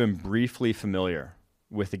is even briefly familiar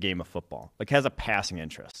with the game of football, has a passing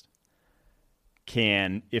interest,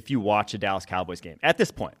 can, if you watch a Dallas Cowboys game at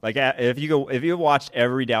this point, if you watched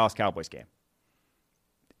every Dallas Cowboys game,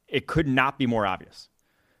 it could not be more obvious.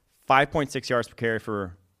 5.6 yards per carry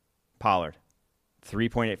for Pollard,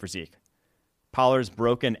 3.8 for Zeke. Pollard's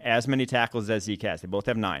broken as many tackles as Zeke has. They both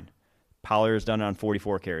have 9. Pollard's done it on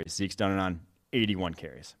 44 carries. Zeke's done it on 81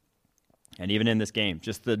 carries. And even in this game,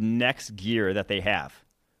 just the next gear that they have,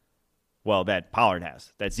 well, that Pollard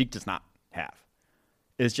has, that Zeke does not have,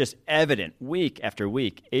 is just evident week after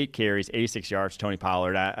week. 8 carries, 86 yards, Tony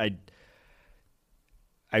Pollard. I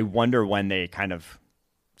wonder when they kind of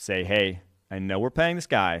say, hey, I know we're paying this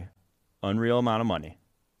guy unreal amount of money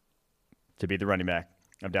to be the running back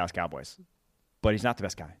of Dallas Cowboys, but he's not the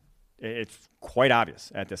best guy. It's quite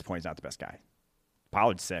obvious at this point he's not the best guy.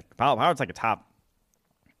 Pollard's sick. Pollard's like a top,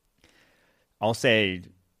 I'll say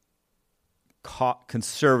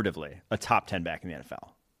conservatively, a top 10 back in the NFL.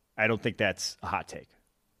 I don't think that's a hot take.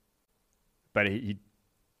 But he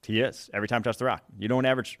is. Every time touch the rock. You don't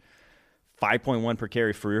average 5.1 per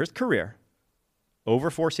carry for his career over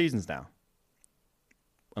 4 seasons now,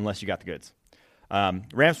 unless you got the goods.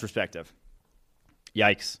 Rams perspective.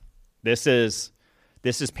 Yikes. This is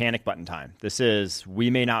panic button time. This is we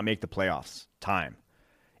may not make the playoffs time.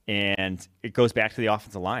 And it goes back to the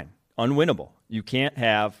offensive line. Unwinnable. You can't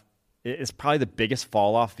have – it's probably the biggest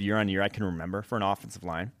fall-off year on year I can remember for an offensive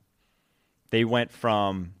line. They went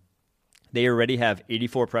from – they already have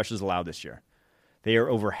 84 pressures allowed this year. They are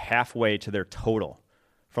over halfway to their total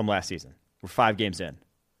from last season. We're 5 games in.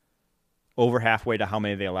 Over halfway to how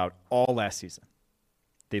many they allowed all last season.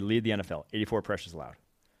 They lead the NFL, 84 pressures allowed.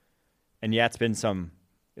 And yeah,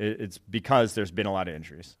 it's because there's been a lot of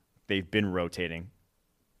injuries. They've been rotating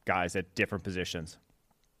guys at different positions.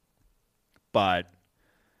 But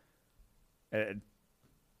it's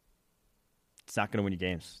not going to win you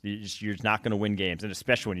games. You're not going to win games, and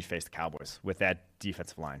especially when you face the Cowboys with that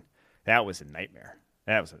defensive line. That was a nightmare.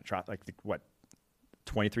 That was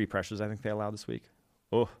 23 pressures I think they allowed this week.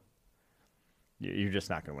 Oh, you're just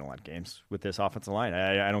not going to win a lot of games with this offensive line.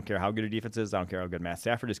 I don't care how good a defense is. I don't care how good Matt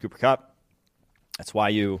Stafford is, Cooper Kupp. That's why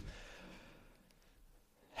you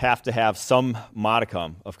have to have some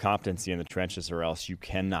modicum of competency in the trenches, or else you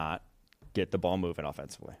cannot get the ball moving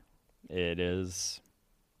offensively. It's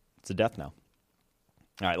a death knell.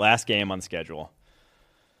 All right, last game on the schedule.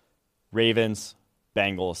 Ravens,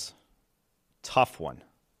 Bengals. Tough one.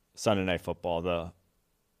 Sunday Night Football.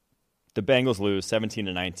 The Bengals lose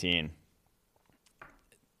 17-19.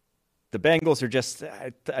 The Bengals are just,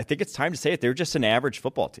 I think it's time to say it, they're just an average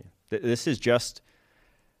football team. This is just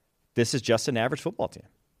an average football team.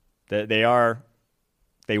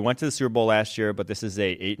 They went to the Super Bowl last year, but this is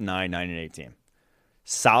a 8-9, 9-8 team.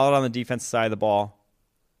 Solid on the defensive side of the ball,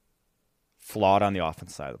 flawed on the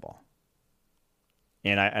offensive side of the ball.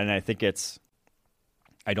 And I think I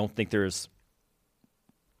don't think they're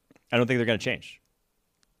going to change.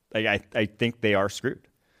 I think they are screwed.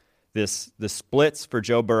 The splits for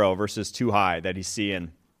Joe Burrow versus too high that he's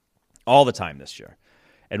seeing all the time this year.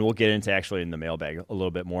 And we'll get into actually in the mailbag a little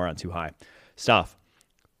bit more on too high stuff.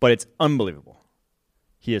 But it's unbelievable.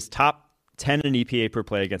 He is top 10 in EPA per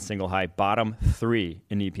play against single high, bottom 3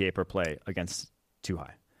 in EPA per play against too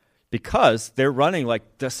high. Because they're running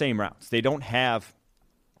like the same routes. They don't have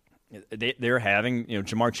they're having,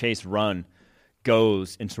 Jamar Chase run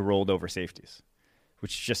goes into rolled over safeties,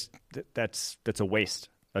 which just that's a waste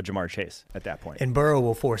of Jamar Chase at that point. And Burrow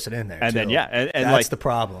will force it in there. And too. Then and that's the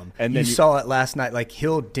problem. And you saw it last night. Like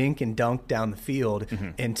he'll dink and dunk down the field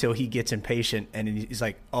until he gets impatient and he's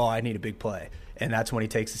like, "Oh, I need a big play." And that's when he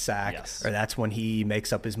takes a sack, or that's when he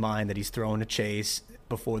makes up his mind that he's throwing a Chase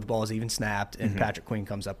before the ball is even snapped, and Patrick Queen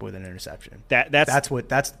comes up with an interception. That's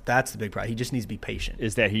the big problem. He just needs to be patient.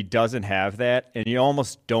 Is that he doesn't have that, and you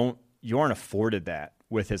aren't afforded that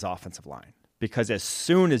with his offensive line, because as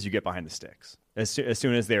soon as you get behind the sticks, as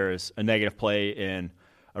soon as there is a negative play in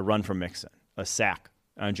a run from Mixon, a sack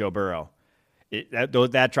on Joe Burrow,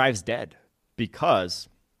 that drive's dead, because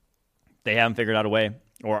they haven't figured out a way,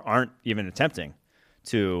 or aren't even attempting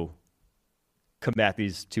to combat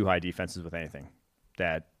these too high defenses with anything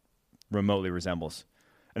that remotely resembles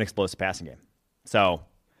an explosive passing game. So,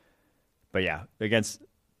 but yeah, against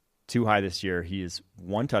too high this year, he is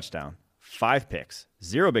 1 touchdown, 5 picks,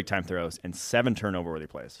 0 big time throws, and 7 turnover-worthy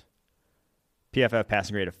plays. PFF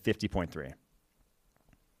passing grade of 50.3.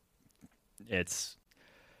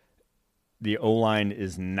 The O-line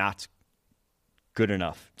is not good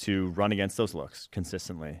enough to run against those looks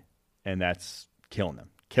consistently, and that's killing them.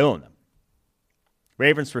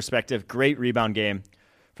 Ravens' perspective, great rebound game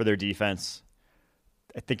for their defense.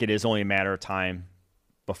 I think it is only a matter of time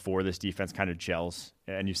before this defense kind of gels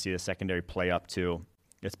and you see the secondary play up to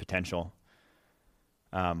its potential.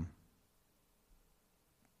 Not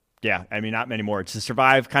many more. To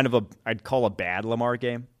survive kind of I'd call a bad Lamar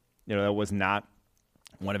game. That was not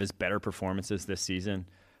one of his better performances this season.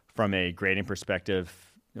 from a grading perspective,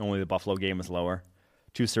 only the Buffalo game was lower.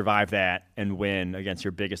 To survive that and win against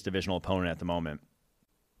your biggest divisional opponent at the moment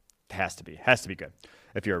has to be good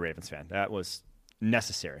if you're a Ravens fan. That was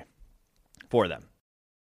necessary for them.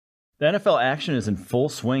 The NFL action is in full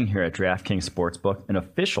swing here at DraftKings Sportsbook, an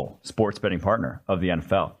official sports betting partner of the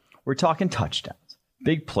NFL. We're talking touchdowns,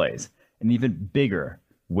 big plays, and even bigger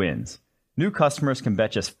wins. New customers can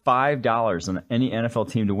bet just $5 on any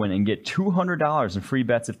NFL team to win and get $200 in free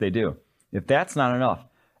bets if they do. If that's not enough,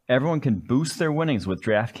 everyone can boost their winnings with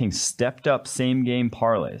DraftKings stepped-up same-game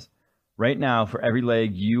parlays. Right now, for every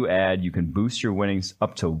leg you add, you can boost your winnings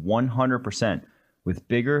up to 100% with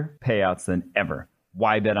bigger payouts than ever.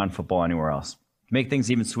 Why bet on football anywhere else? To make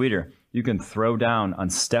things even sweeter, you can throw down on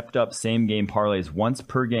stepped-up same-game parlays once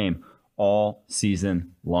per game all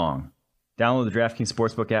season long. Download the DraftKings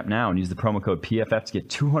Sportsbook app now and use the promo code PFF to get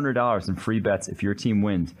 $200 in free bets if your team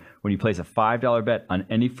wins when you place a $5 bet on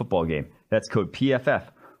any football game. That's code PFF,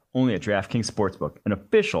 only at DraftKings Sportsbook, an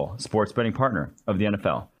official sports betting partner of the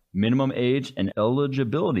NFL. Minimum age and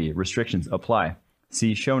eligibility restrictions apply.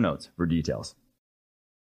 See show notes for details.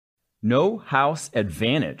 No House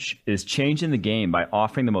Advantage is changing the game by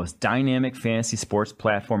offering the most dynamic fantasy sports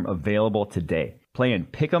platform available today. Play in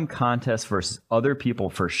pick'em contests versus other people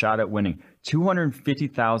for a shot at winning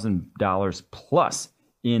 $250,000 plus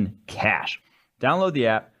in cash. Download the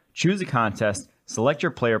app, choose a contest, select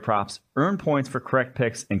your player props, earn points for correct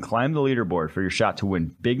picks, and climb the leaderboard for your shot to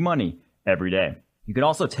win big money every day. You can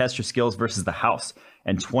also test your skills versus the house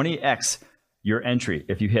and 20x your entry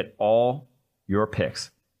if you hit all your picks.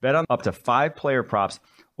 Bet on up to 5 player props,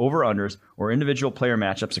 over-unders, or individual player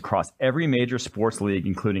matchups across every major sports league,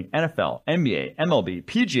 including NFL, NBA, MLB,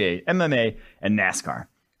 PGA, MMA, and NASCAR.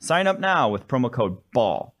 Sign up now with promo code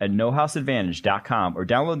BALL at nohouseadvantage.com or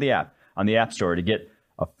download the app on the App Store to get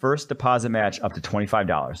a first deposit match up to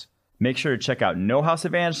 $25. Make sure to check out No House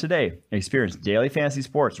Advantage today and experience daily fantasy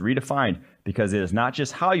sports redefined, because it is not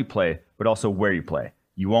just how you play, but also where you play.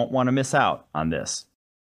 You won't want to miss out on this.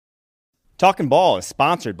 Talkin' Ball is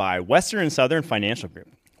sponsored by Western and Southern Financial Group.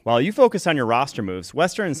 While you focus on your roster moves,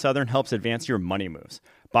 Western and Southern helps advance your money moves.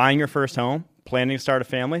 Buying your first home, planning to start a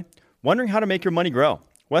family, wondering how to make your money grow.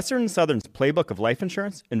 Western and Southern's playbook of life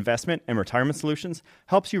insurance, investment, and retirement solutions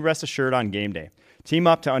helps you rest assured on game day. Team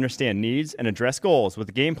up to understand needs and address goals with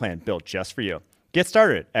a game plan built just for you. Get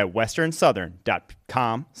started at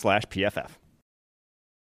westernsouthern.com/PFF.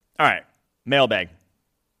 All right, mailbag.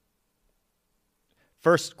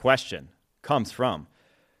 First question comes from,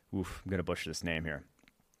 I'm going to butcher this name here,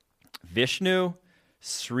 Vishnu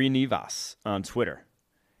Srinivas on Twitter.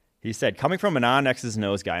 He said, coming from a non-X's and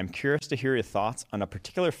O's guy, I'm curious to hear your thoughts on a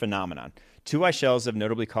particular phenomenon. 2-eye shells have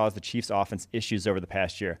notably caused the Chiefs' offense issues over the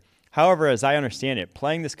past year. However, as I understand it,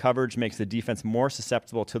 playing this coverage makes the defense more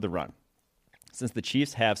susceptible to the run. Since the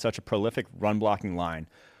Chiefs have such a prolific run-blocking line,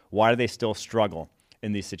 why do they still struggle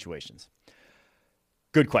in these situations?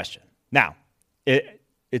 Good question. Now,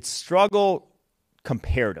 it's struggle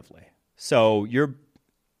comparatively. So you're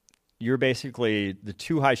basically, the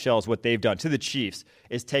 2-high shells, what they've done to the Chiefs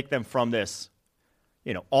is take them from this,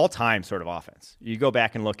 all-time sort of offense. You go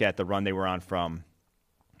back and look at the run they were on from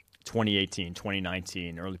 2018,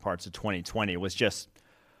 2019, early parts of 2020. It was just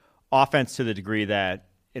offense to the degree that,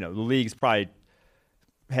 the league's probably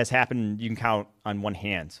has happened, you can count on one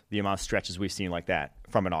hand the amount of stretches we've seen like that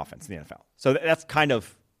from an offense in the NFL. So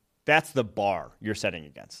that's the bar you're setting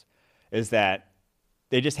against, is that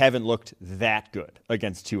they just haven't looked that good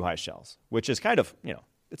against 2-high shells, which is kind of,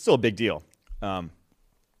 it's still a big deal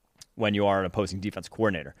when you are an opposing defense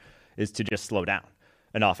coordinator, is to just slow down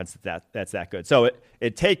an offense that's that good. So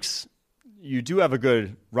it takes, you do have a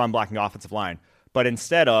good run blocking offensive line, but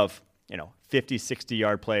instead of, 50,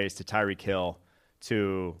 60-yard plays to Tyreek Hill,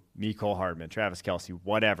 to Mecole Hardman, Travis Kelce,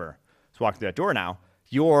 whatever, to walk through that door now,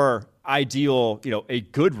 your ideal, a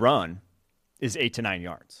good run is 8 to 9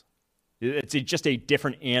 yards. It's just a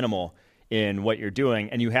different animal in what you're doing,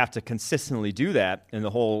 and you have to consistently do that. And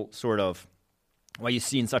the whole sort of why you've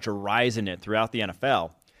seen such a rise in it throughout the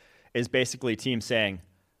NFL is basically teams saying,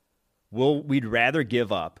 we'd rather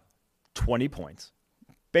give up 20 points,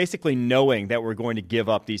 basically knowing that we're going to give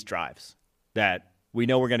up these drives, that we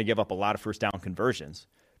know we're going to give up a lot of first down conversions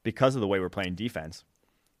because of the way we're playing defense,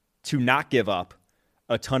 to not give up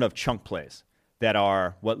a ton of chunk plays that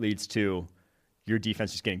are what leads to your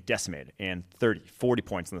defense just getting decimated and 30, 40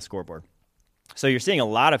 points on the scoreboard. So you're seeing a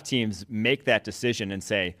lot of teams make that decision and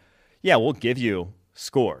say, yeah, we'll give you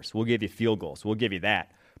scores. We'll give you field goals. We'll give you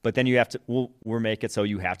that. But then you have to, we'll make it so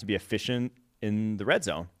you have to be efficient in the red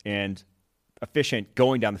zone and efficient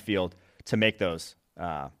going down the field to make those,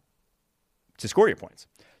 to score your points.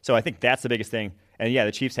 So I think that's the biggest thing. And yeah,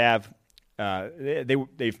 the Chiefs have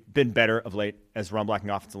they've been better of late as run blocking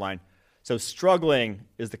offensive line. So struggling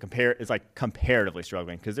is comparatively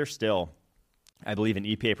struggling because they're still, I believe, in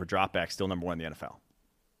EPA per dropback, still number one in the NFL.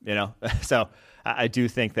 You know, so I do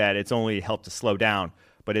think that it's only helped to slow down,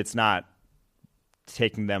 but it's not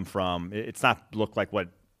taking them from. It's not look like what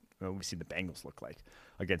we've seen the Bengals look like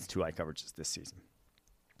against two eye coverages this season.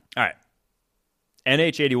 All right.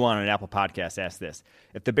 NH81 on an Apple Podcast asked this: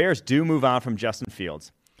 if the Bears do move on from Justin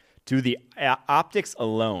Fields, do the optics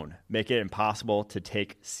alone make it impossible to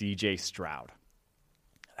take C.J. Stroud?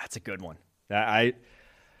 That's a good one. And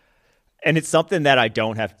it's something that I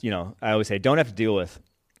don't have. I always say don't have to deal with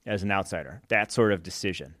as an outsider. That sort of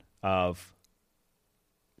decision of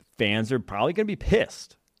fans are probably going to be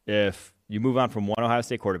pissed if you move on from one Ohio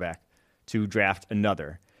State quarterback to draft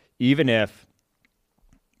another, even if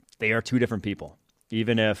they are two different people.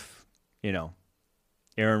 Even if, Aaron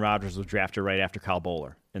Rodgers was drafted right after Kyle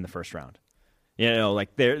Bowler in the first round. There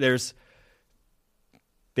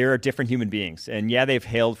are different human beings. And yeah, they've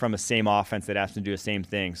hailed from the same offense that has to do the same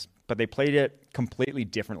things, but they played it completely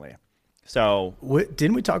differently. So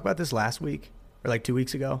didn't we talk about this last week or like 2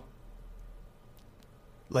 weeks ago?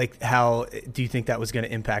 Like, how do you think that was going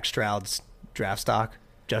to impact Stroud's draft stock?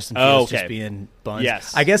 Justin Fields just being buns.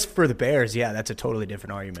 Yes. I guess for the Bears, yeah, that's a totally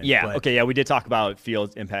different argument. Yeah. Okay. We did talk about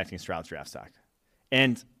Fields impacting Stroud's draft stock,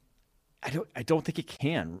 and I don't think it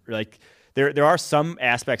can. Like, there are some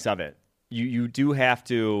aspects of it. You do have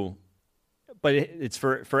to, but it's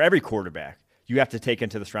for every quarterback. You have to take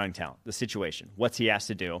into the surrounding talent, the situation, what's he asked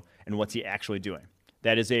to do, and what's he actually doing.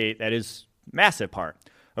 That is massive part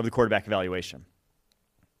of the quarterback evaluation.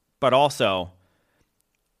 But also,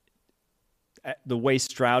 the way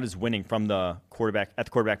Stroud is winning from the quarterback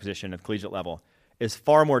position at the collegiate level is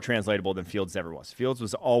far more translatable than Fields ever was. Fields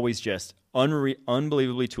was always just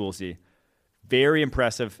unbelievably toolsy, very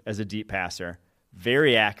impressive as a deep passer,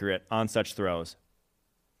 very accurate on such throws,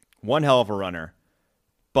 one hell of a runner,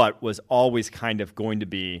 but was always kind of going to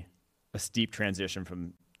be a steep transition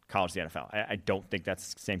from college to the NFL. I don't think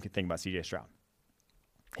that's the same thing about C.J. Stroud.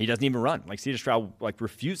 He doesn't even run. Like, C.J. Stroud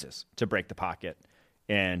refuses to break the pocket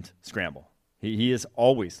and scramble. He is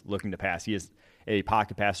always looking to pass. He is a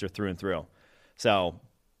pocket passer through and through. So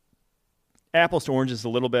apples to oranges a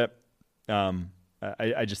little bit.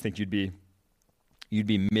 I just think you'd be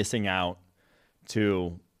missing out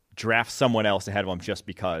to draft someone else ahead of him just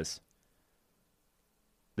because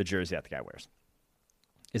the jersey that the guy wears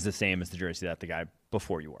is the same as the jersey that the guy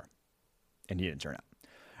before you wore, and he didn't turn out.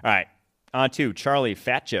 All right, on to Charlie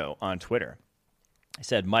Fat Joe on Twitter. He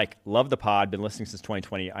said, Mike, love the pod. Been listening since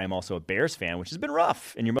 2020. I am also a Bears fan, which has been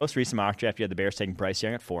rough. In your most recent mock draft, you had the Bears taking Bryce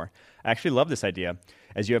Young at 4. I actually love this idea.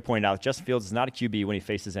 As you have pointed out, Justin Fields is not a QB when he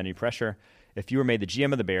faces any pressure. If you were made the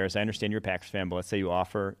GM of the Bears, I understand you're a Packers fan, but let's say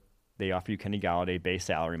they offer you Kenny Galladay base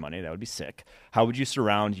salary money. That would be sick. How would you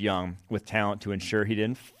surround Young with talent to ensure he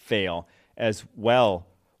didn't fail as well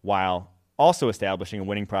while also establishing a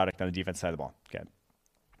winning product on the defense side of the ball? Okay.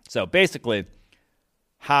 So basically,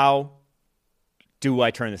 how do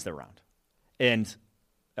I turn this around? And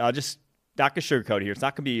I'll just not going to sugarcoat it here. It's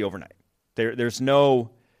not going to be overnight. There's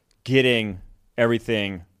no getting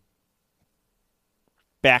everything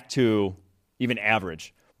back to even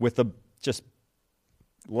average with the just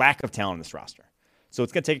lack of talent in this roster. So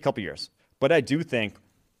it's going to take a couple years. But I do think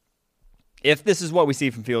if this is what we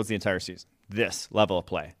see from Fields the entire season, this level of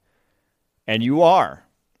play, and you are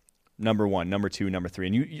number 1, number 2, number 3,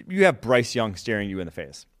 and you have Bryce Young staring you in the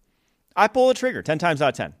face, I pull the trigger 10 times out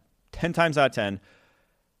of 10. 10 times out of 10.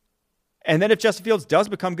 And then if Justin Fields does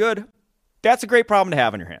become good, that's a great problem to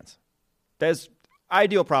have on your hands. That is an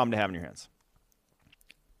ideal problem to have in your hands.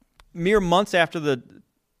 Mere months after the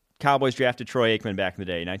Cowboys drafted Troy Aikman back in the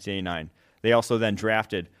day, 1989, they also then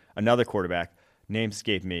drafted another quarterback, name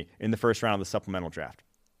escaped me, in the first round of the supplemental draft.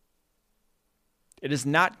 It is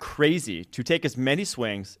not crazy to take as many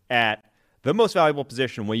swings at the most valuable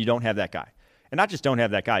position when you don't have that guy. And not just don't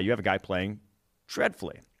have that guy, you have a guy playing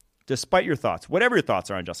dreadfully, despite your thoughts, whatever your thoughts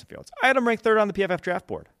are on Justin Fields. I had him ranked 3rd on the PFF draft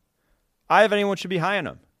board. I have anyone should be high on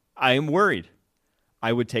him. I am worried.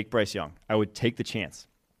 I would take Bryce Young. I would take the chance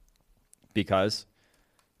because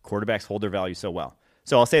quarterbacks hold their value so well.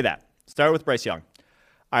 So I'll say that. Start with Bryce Young.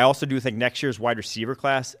 I also do think next year's wide receiver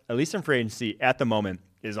class, at least in free agency at the moment,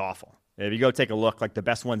 is awful. If you go take a look, like the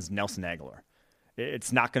best one's Nelson Aguilar.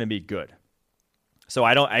 It's not going to be good. So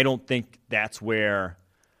I don't think that's where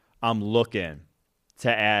I'm looking to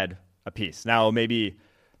add a piece. Now, maybe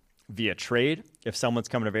via trade, if someone's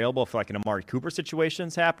coming available, if like an Amari Cooper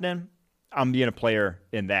situation's happening, I'm being a player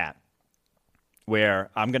in that,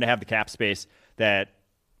 where I'm going to have the cap space that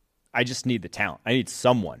I just need the talent. I need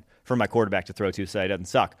someone for my quarterback to throw to so he doesn't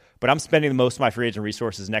suck. But I'm spending most of my free agent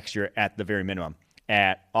resources next year at the very minimum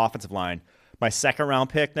at offensive line. My second round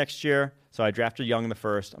pick next year, so I drafted Young in the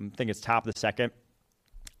first. I'm thinking it's top of the second.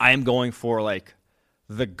 I am going for like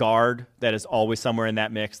the guard that is always somewhere in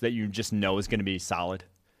that mix that you just know is going to be solid.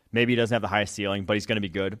 Maybe he doesn't have the highest ceiling, but he's going to be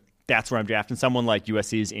good. That's where I'm drafting. Someone like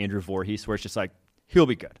USC's Andrew Voorhees, where it's just like, he'll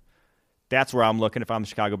be good. That's where I'm looking if I'm the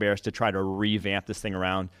Chicago Bears to try to revamp this thing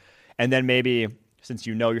around. And then maybe, since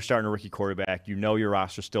you know you're starting a rookie quarterback, you know your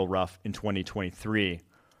roster's still rough in 2023,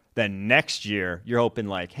 then next year you're hoping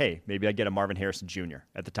like, hey, maybe I get a Marvin Harrison Jr.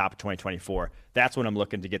 at the top of 2024. That's when I'm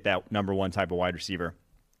looking to get that number one type of wide receiver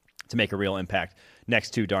to make a real impact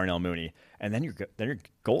next to Darnell Mooney. And then you're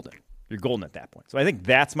golden. You're golden at that point. So I think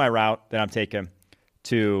that's my route that I'm taking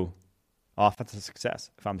to offensive success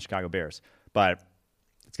if I'm the Chicago Bears. But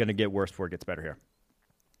it's going to get worse before it gets better here.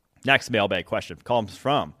 Next mailbag question comes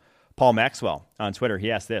from Paul Maxwell on Twitter.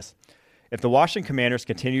 He asked this. If the Washington Commanders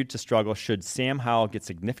continue to struggle, should Sam Howell get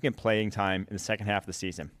significant playing time in the second half of the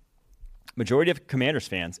season? Majority of Commanders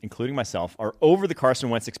fans, including myself, are over the Carson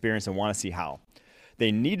Wentz experience and want to see Howell.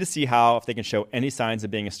 They need to see Howell if they can show any signs of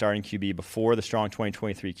being a starting QB before the strong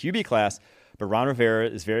 2023 QB class, but Ron Rivera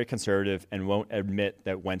is very conservative and won't admit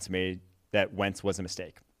that Wentz was a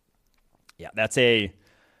mistake. Yeah, it's a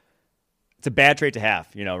bad trait to have,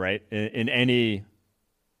 right? In any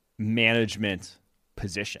management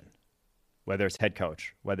position, whether it's head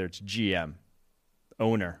coach, whether it's GM,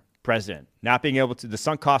 owner, president, not being able to, the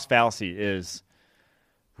sunk cost fallacy is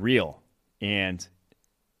real and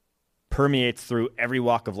permeates through every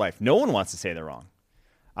walk of life. No one wants to say they're wrong.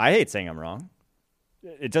 I hate saying I'm wrong.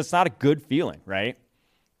 It's just not a good feeling, right?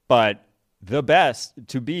 But the best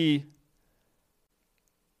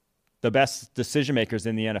decision makers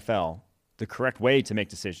in the NFL, the correct way to make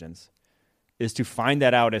decisions is to find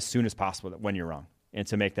that out as soon as possible when you're wrong and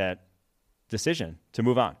to make that decision to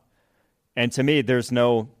move on. And to me, I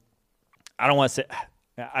don't want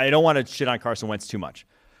to shit on Carson Wentz too much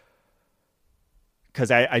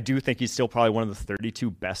because I do think he's still probably one of the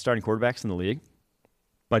 32 best starting quarterbacks in the league,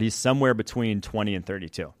 but he's somewhere between 20 and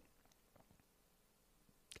 32.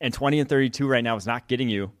 And 20 and 32 right now is not getting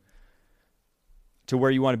you to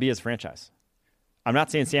where you want to be as a franchise. I'm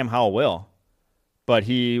not saying Sam Howell will, but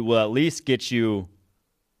he will at least he'll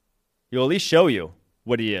at least show you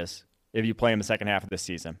what he is if you play him the second half of this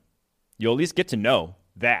season. You'll at least get to know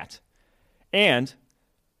that. And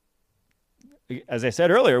as I said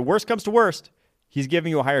earlier, worst comes to worst, he's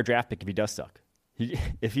giving you a higher draft pick if he does suck.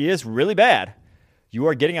 If he is really bad, you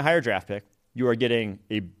are getting a higher draft pick. You are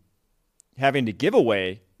having to give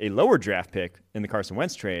away a lower draft pick in the Carson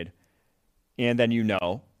Wentz trade. And then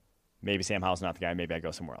maybe Sam Howell's not the guy. Maybe I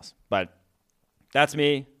go somewhere else. But that's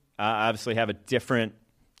me. I obviously have a different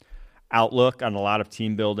outlook on a lot of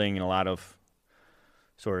team building and a lot of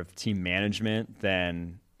sort of team management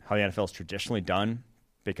than how the NFL is traditionally done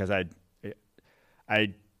because I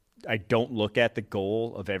don't look at the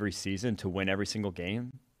goal of every season to win every single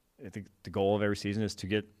game. I think the goal of every season is to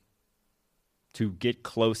get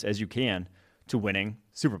close as you can to winning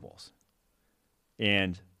Super Bowls.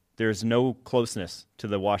 And there's no closeness to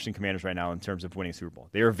the Washington Commanders right now in terms of winning Super Bowl.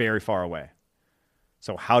 They are very far away.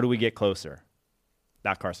 So how do we get closer?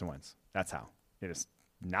 Not Carson Wentz. That's how. It is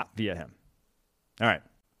not via him. All right.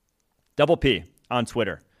 Double P on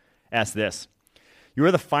Twitter asked this. You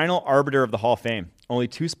are the final arbiter of the Hall of Fame. Only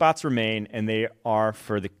 2 spots remain, and they are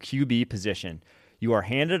for the QB position. You are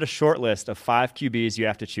handed a short list of 5 QBs you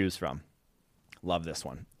have to choose from. Love this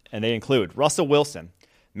one. And they include Russell Wilson,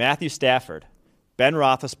 Matthew Stafford, Ben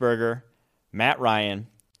Roethlisberger, Matt Ryan,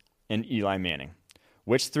 and Eli Manning.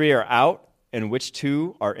 Which 3 are out, and which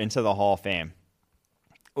 2 are into the Hall of Fame?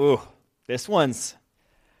 Ooh, I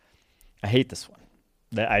hate this one.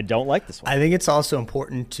 I don't like this one. I think it's also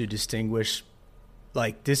important to distinguish,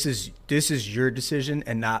 like, this is your decision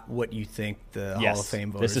and not what you think the Hall of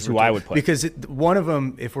Fame voters. This is who I would put. Because one of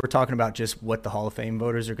them, if we're talking about just what the Hall of Fame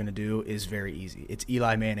voters are going to do, is very easy. It's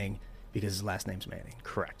Eli Manning because his last name's Manning.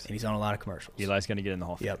 Correct. And he's on a lot of commercials. Eli's going to get in the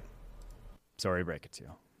Hall of Fame. Yep. Sorry to break it to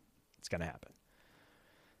you. It's going to happen.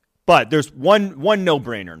 But there's one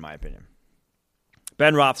no-brainer, in my opinion.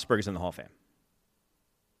 Ben Roethlisberger's in the Hall of Fame.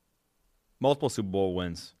 Multiple Super Bowl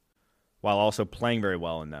wins while also playing very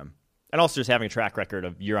well in them. And also just having a track record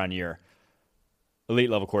of year-on-year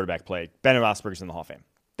elite-level quarterback play. Ben Roethlisberger's in the Hall of Fame.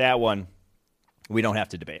 That one, we don't have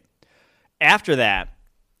to debate. After that,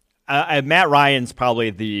 Matt Ryan's probably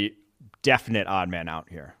the definite odd man out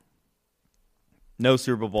here. No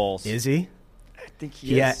Super Bowls. Is he? I think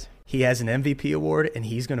he is. He has an MVP award, and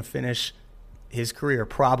he's going to finish his career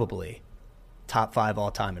probably top 5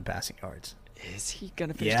 all time in passing yards. Is he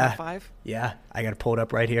gonna finish top 5? Yeah, I got to pull it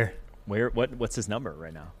up right here. What's his number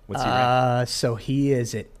right now? What's he ranked? So he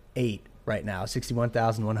is at 8 right now,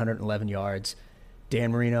 61,111 yards.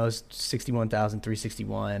 Dan Marino's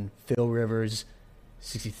 61,361. Phil Rivers,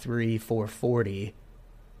 63,440.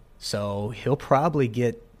 So he'll probably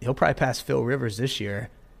pass Phil Rivers this year.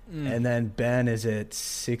 And then Ben is at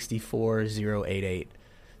 64,088.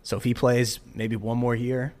 So if he plays maybe one more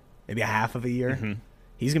year, maybe a half of a year,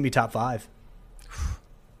 he's going to be top 5.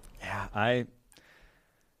 Yeah, I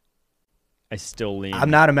still lean. I'm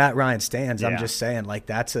not a Matt Ryan stans. Yeah. I'm just saying, like,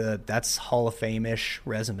 that's Hall of Fame-ish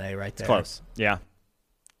resume right there. It's close. Yeah.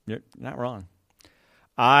 You're not wrong.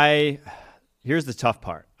 Here's the tough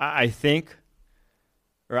part. I think,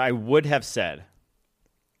 or I would have said,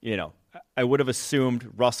 I would have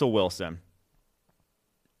assumed Russell Wilson,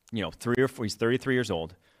 3 or 4, he's 33 years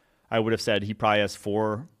old. I would have said he probably has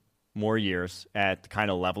 4 more years at the kind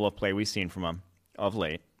of level of play we've seen from him of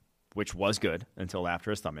late, which was good until after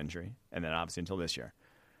his thumb injury, and then obviously until this year.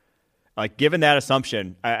 Like, given that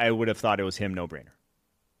assumption, I would have thought it was him, no-brainer.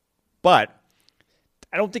 But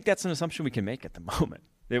I don't think that's an assumption we can make at the moment.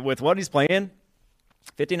 With what he's playing,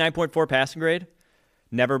 59.4 passing grade,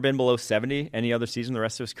 never been below 70 any other season the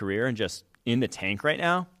rest of his career, and just in the tank right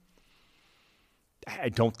now, I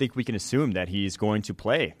don't think we can assume that he's going to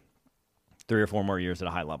play 3 or 4 more years at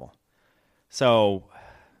a high level. So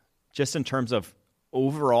just in terms of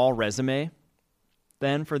overall resume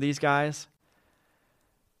then for these guys,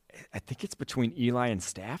 I think it's between Eli and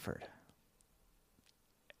Stafford.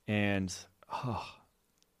 And, I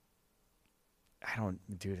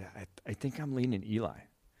think I'm leaning Eli.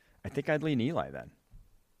 I think I'd lean Eli then.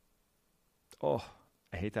 Oh,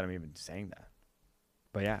 I hate that I'm even saying that.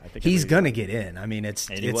 But yeah, I think he's going to get in. I mean, it's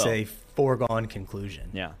a foregone conclusion.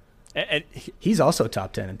 Yeah. And he's also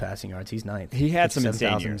top 10 in passing yards. He's 9th. He had some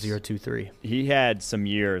insane years. 0.23. He had some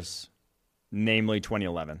years, namely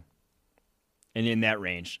 2011. And in that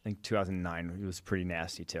range, I think 2009, he was pretty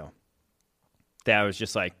nasty too. That was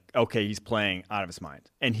just like, okay, he's playing out of his mind.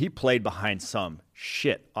 And he played behind some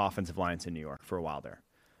shit offensive lines in New York for a while there.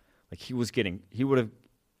 Like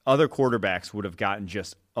other quarterbacks would have gotten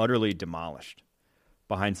just utterly demolished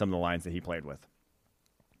behind some of the lines that he played with.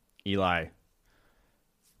 Eli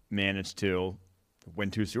managed to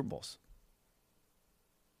win 2 Super Bowls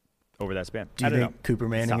over that span. Do you think Cooper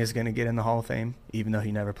Manning is going to get in the Hall of Fame, even though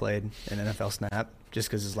he never played an NFL snap, just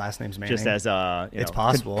because his last name's Manning? Just as it's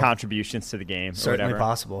possible. Contributions to the game, certainly or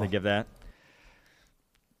possible. They give that.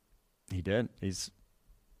 He did. His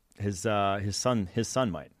son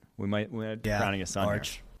might. We might crowning his son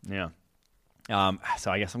March. Here. Yeah.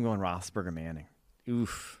 So I guess I'm going Roethlisberger Manning.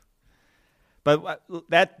 Oof. But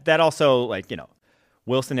that also,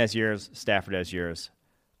 Wilson has years, Stafford has years.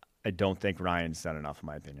 I don't think Ryan's done enough, in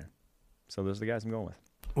my opinion. So those are the guys I'm going with.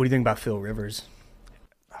 What do you think about Phil Rivers?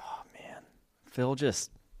 Oh, man. Phil just,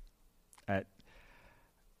 I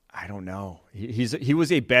don't know. He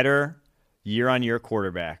was a better year-on-year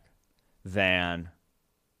quarterback than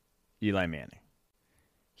Eli Manning.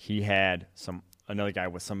 He had another guy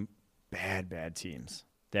with some bad teams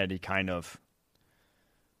that he kind of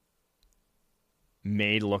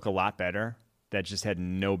made look a lot better, that just had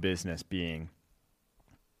no business being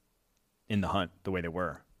in the hunt the way they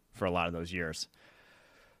were for a lot of those years.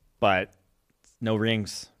 But no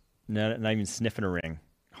rings, not even sniffing a ring.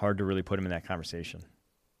 Hard to really put him in that conversation.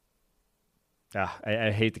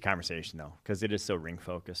 I hate the conversation, though, because it is so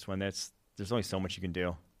ring-focused. When there's only so much you can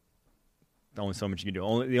do. Only so much you can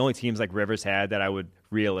do. The only teams like Rivers had that I would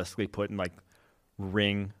realistically put in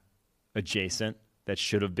ring adjacent that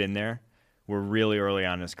should have been there were really early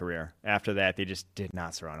on in his career. After that, they just did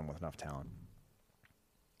not surround him with enough talent.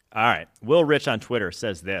 All right. Will Rich on Twitter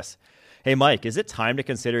says this. Hey, Mike, is it time to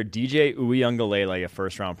consider DJ Uiagalelei a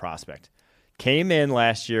first-round prospect? Came in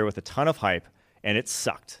last year with a ton of hype, and it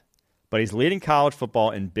sucked. But he's leading college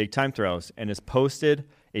football in big-time throws and has posted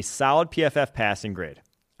a solid PFF passing grade.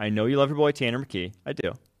 I know you love your boy Tanner McKee. I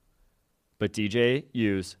do. But DJ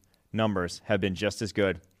U's numbers have been just as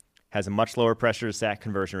good, has a much lower pressure to sack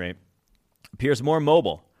conversion rate, appears more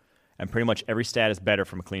mobile, and pretty much every stat is better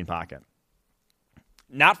from a clean pocket.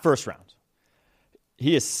 Not first round.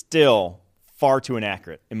 He is still far too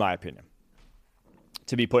inaccurate, in my opinion,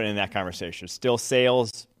 to be put in that conversation. Still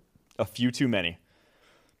sales, a few too many.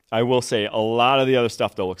 I will say a lot of the other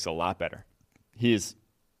stuff, though, looks a lot better. He's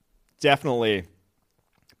definitely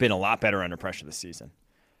been a lot better under pressure this season.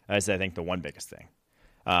 That's, I think, the one biggest thing.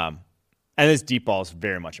 And his deep ball is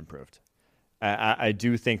very much improved. I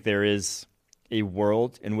do think there is a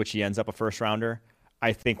world in which he ends up a first-rounder.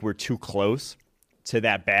 I think we're too close to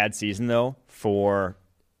that bad season, though, for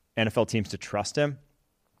NFL teams to trust him,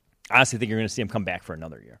 I honestly think you're going to see him come back for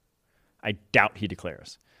another year. I doubt he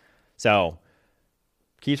declares. So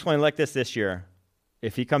keeps playing like this year.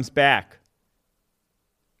 If he comes back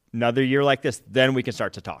another year like this, then we can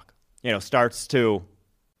start to talk. Starts to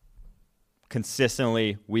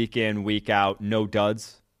consistently week in, week out, no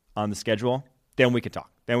duds on the schedule, then we can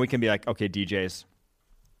talk. Then we can be like, okay, DJ's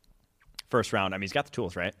first round. I mean, he's got the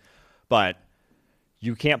tools, right? But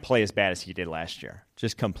you can't play as bad as he did last year.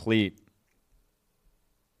 Just complete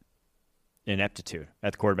ineptitude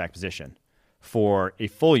at the quarterback position for a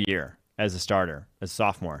full year as a starter, as a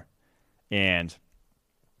sophomore, and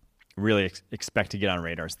really expect to get on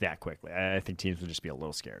radars that quickly. I think teams would just be a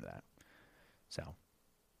little scared of that. So,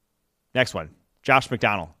 next one. Josh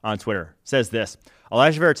McDonald on Twitter says this.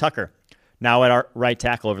 Elijah Vera Tucker, now at our right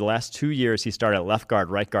tackle. Over the last 2 years, he started at left guard,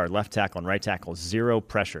 left tackle, and right tackle. Zero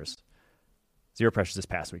pressures. Zero pressures this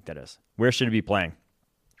past week, that is. Where should he be playing?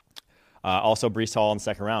 Also, Breece Hall in the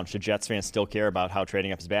second round. Should Jets fans still care about how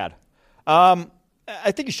trading up is bad? I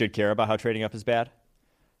think you should care about how trading up is bad.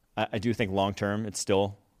 I do think long-term it's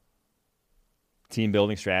still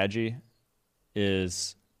team-building strategy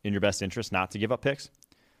is in your best interest not to give up picks.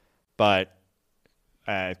 But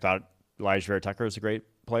I thought Elijah Vera Tucker was a great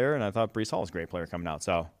player, and I thought Breece Hall was a great player coming out.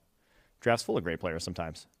 So draft's full of great players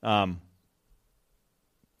sometimes. Elijah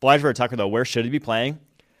Vera Tucker, though, where should he be playing?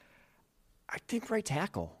 I think right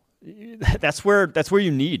tackle. That's where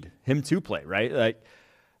you need him to play, right? Like,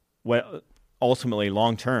 ultimately,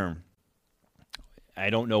 long term, I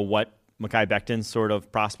don't know what Mekhi Becton's sort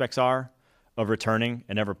of prospects are of returning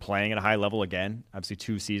and never playing at a high level again. Obviously,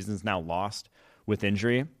 2 seasons now lost with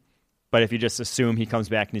injury. But if you just assume he comes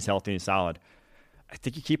back and he's healthy and he's solid, I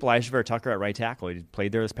think you keep Elijah Vera Tucker at right tackle. He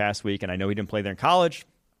played there this past week, and I know he didn't play there in college,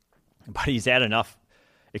 but he's had enough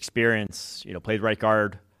experience. Played right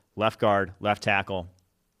guard, left tackle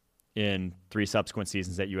in 3 subsequent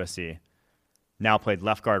seasons at USC. Now played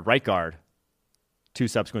left guard, right guard, 2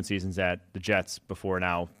 subsequent seasons at the Jets before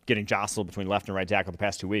now getting jostled between left and right tackle the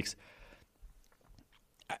past 2 weeks.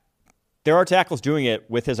 There are tackles doing it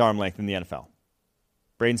with his arm length in the NFL.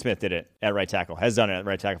 Braden Smith did it at right tackle, has done it at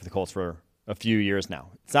right tackle for the Colts for a few years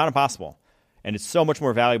now. It's not impossible, and it's so much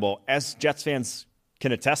more valuable, as Jets fans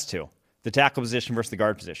can attest to, the tackle position versus the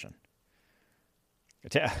guard position.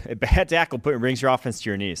 A bad tackle brings your offense to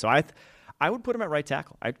your knees. So I would put him at right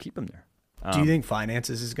tackle. I'd keep him there. Do you think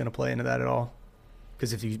finances is going to play into that at all?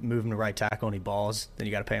 Because if you move him to right tackle and he balls, then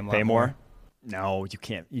you got to pay him a lot more. No, you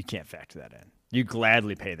can't. You can't factor that in. You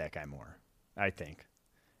gladly pay that guy more, I think.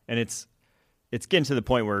 And it's getting to the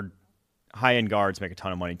point where high-end guards make a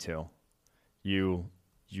ton of money too. You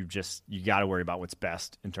got to worry about what's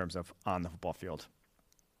best in terms of on the football field.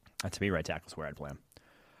 To me, right tackle is where I'd play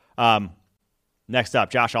him. Next up,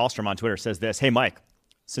 Josh Alstrom on Twitter says this. Hey, Mike,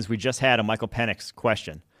 since we just had a Michael Penix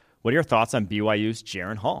question, what are your thoughts on BYU's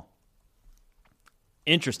Jaren Hall?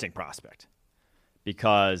 Interesting prospect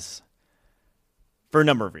because for a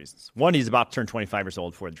number of reasons. One, he's about to turn 25 years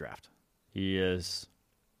old before the draft. He is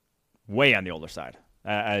way on the older side.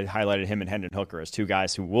 I highlighted him and Hendon Hooker as 2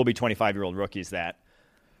 guys who will be 25-year-old rookies that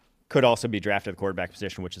could also be drafted at the quarterback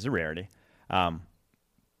position, which is a rarity.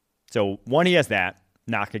 So, 1, he has that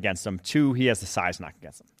knock against him. 2, he has the size knock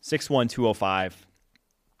against him. 6'1", 205.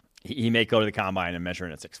 He may go to the combine and measure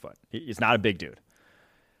in at 6 foot. He's not a big dude.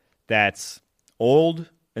 That's old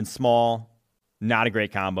and small, not a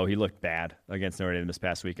great combo. He looked bad against Notre Dame this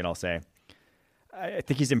past week, and I'll say I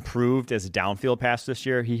think he's improved as a downfield passer this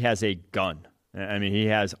year. He has a gun. I mean, he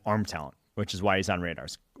has arm talent, which is why he's on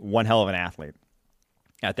radars. One hell of an athlete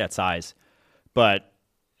at that size. But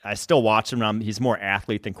I still watch him. He's more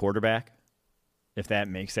athlete than quarterback, if that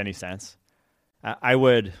makes any sense. I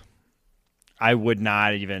would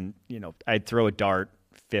not even, I'd throw a dart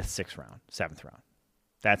 5th, 6th round, 7th round.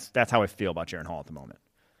 That's how I feel about Jaren Hall at the moment.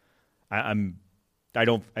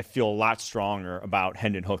 I feel a lot stronger about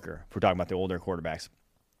Hendon Hooker if we're talking about the older quarterbacks.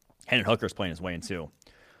 Hendon Hooker's playing his way into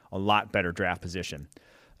a lot better draft position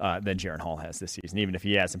than Jaren Hall has this season, even if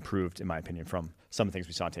he has improved, in my opinion, from some of the things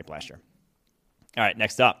we saw on tape last year. All right,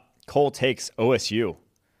 next up, Cole Takes OSU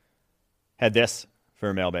had this for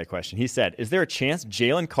a mailbag question. He said, is there a chance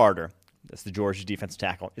Jalen Carter, that's the Georgia defensive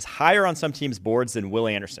tackle, is higher on some teams' boards than Will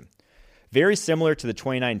Anderson? Very similar to the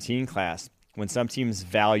 2019 class when some teams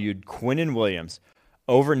valued Quinnen Williams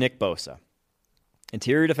over Nick Bosa.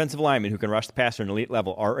 Interior defensive linemen who can rush the passer at an elite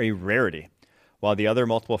level are a rarity, while the other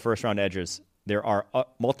multiple first-round edges, there are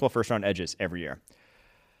multiple first-round edges every year.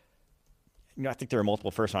 I think there are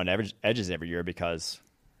multiple first-round edges every year because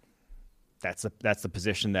that's the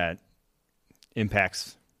position that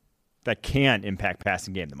impacts that can impact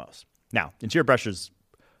passing game the most. Now, interior pressure is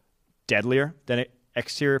deadlier than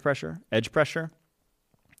exterior pressure, edge pressure,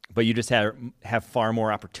 but you just have far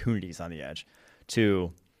more opportunities on the edge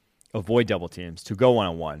to avoid double teams, to go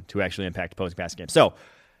one-on-one, to actually impact opposing passing game. So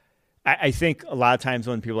I think a lot of times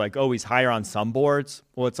when people are like, oh, he's higher on some boards,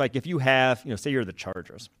 well, it's like if you have, say you're the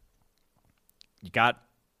Chargers, you got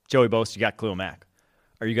Joey Bosa, you got Khalil Mack.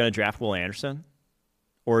 Are you going to draft Will Anderson,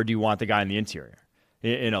 or do you want the guy in the interior?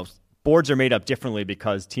 Boards are made up differently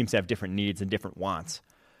because teams have different needs and different wants.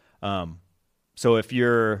 So if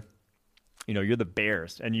you're the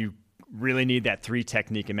Bears and you really need that 3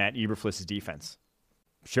 technique in Matt Eberflus' defense,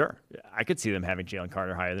 sure, I could see them having Jalen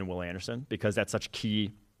Carter higher than Will Anderson because that's such a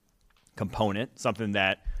key component, something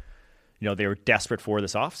that they were desperate for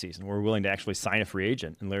this offseason. We're willing to actually sign a free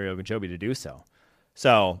agent and Larry Ogunjobi to do so.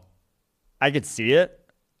 So I could see it,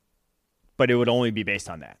 but it would only be based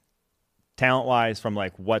on that. Talent-wise, from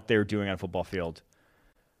like what they're doing on a football field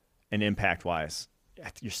and impact-wise,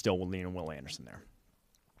 you're still leaning Will Anderson there.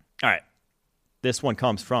 All right. This one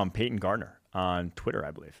comes from Peyton Gardner on Twitter,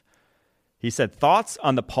 I believe. He said, thoughts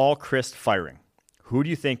on the Paul Chryst firing. Who do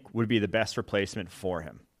you think would be the best replacement for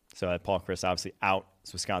him? So Paul Chryst obviously out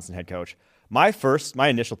as Wisconsin head coach. My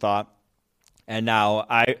initial thought, and now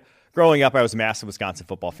growing up, I was a massive Wisconsin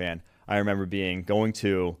football fan. I remember going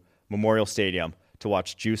to Memorial Stadium to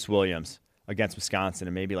watch Juice Williams against Wisconsin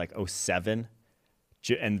in maybe like 2007,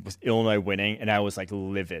 and with Illinois winning, and I was like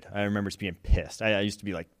livid. I remember just being pissed. I used to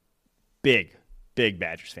be like big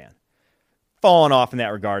Badgers fan. Fallen off in that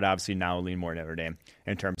regard, obviously now lean more Notre Dame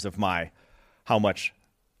in terms of how much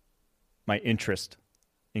my interest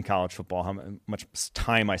in college football, how much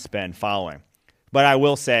time I spend following. But I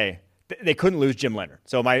will say they couldn't lose Jim Leonhard.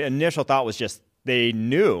 So my initial thought was just they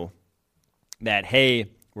knew that,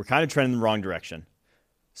 hey, we're kind of trending in the wrong direction,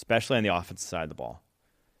 especially on the offensive side of the ball.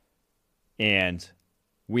 And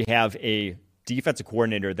we have a defensive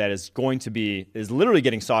coordinator that is literally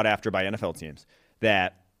getting sought after by NFL teams,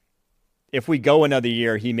 that if we go another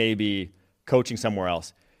year, he may be coaching somewhere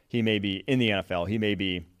else. He may be in the NFL. He may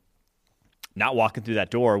be not walking through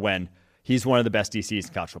that door when he's one of the best DCs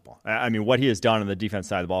in college football. I mean, what he has done on the defense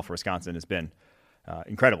side of the ball for Wisconsin has been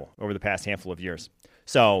incredible over the past handful of years.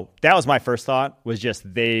 So that was my first thought, was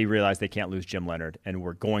just they realized they can't lose Jim Leonhard, and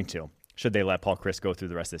we're going to, should they let Paul Chryst go through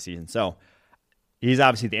the rest of the season. So he's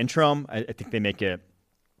obviously the interim. I think they make it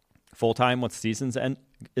full-time once the season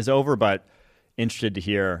is over, but interested to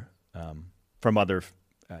hear from other,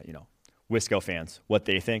 Wisco fans what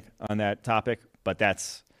they think on that topic. But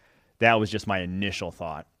that was just my initial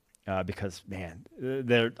thought because, man,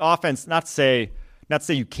 their offense, not to say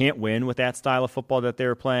you can't win with that style of football that they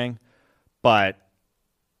were playing, but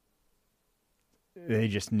they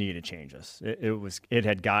just needed changes. It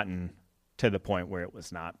had gotten to the point where it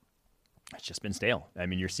was not. It's just been stale. I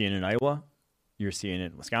mean, you're seeing it in Iowa, you're seeing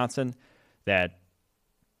it in Wisconsin, that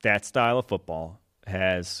style of football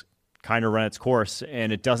has kind of run its course,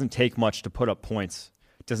 and it doesn't take much to put up points.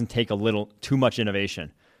 It doesn't take too much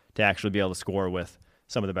innovation to actually be able to score with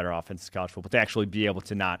some of the better offenses in college football, to actually be able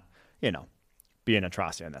to not, be an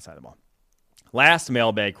atrocity on that side of the ball. Last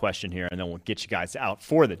mailbag question here, and then we'll get you guys out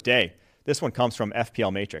for the day. This one comes from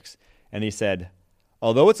FPL Matrix, and he said,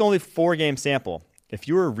 although it's only 4-game sample, if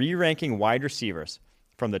you were re-ranking wide receivers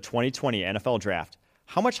from the 2020 NFL Draft,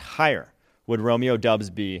 how much higher would Romeo Doubs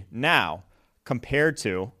be now compared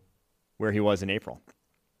to where he was in April?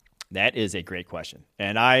 That is a great question.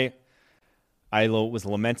 And I was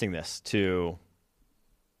lamenting this to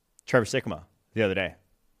Trevor Sikkema the other day,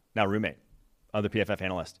 now roommate, other PFF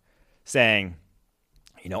analyst, saying,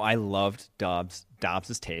 I loved Dobbs'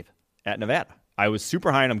 tape at Nevada. I was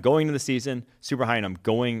super high on him going into the season, super high on him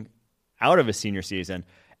going out of his senior season,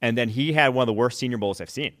 and then he had one of the worst Senior Bowls I've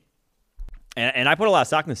seen. And I put a lot of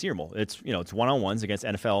stock in the Senior Bowl. It's one-on-ones against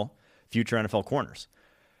future NFL corners,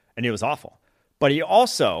 and it was awful. But he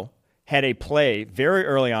also had a play very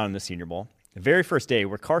early on in the Senior Bowl, the very first day,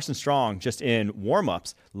 where Carson Strong, just in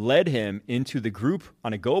warm-ups, led him into the group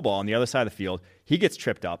on a go ball on the other side of the field. He gets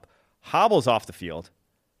tripped up, hobbles off the field,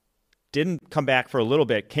 didn't come back for a little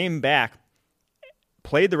bit, came back,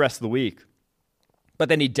 played the rest of the week, but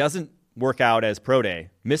then he doesn't work out as pro day,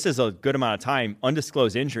 misses a good amount of time,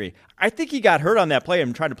 undisclosed injury. I think he got hurt on that play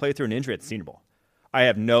and tried to play through an injury at the Senior Bowl. I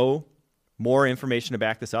have no more information to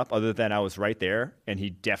back this up other than I was right there, and he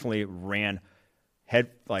definitely ran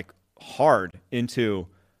hard into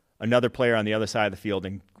another player on the other side of the field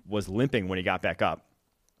and was limping when he got back up.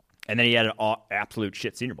 And then he had an absolute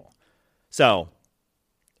shit Senior Bowl. So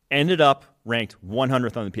ended up ranked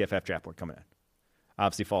 100th on the PFF draft board coming in.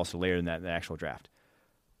 Obviously falls for later than that in the actual draft.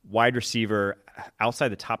 Wide receiver, outside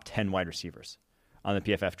the top 10 wide receivers on the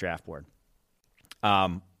PFF draft board.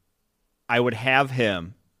 I would have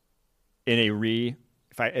him in a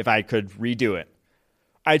if I could redo it,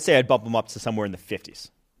 I'd say I'd bump him up to somewhere in the 50s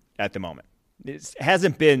at the moment. It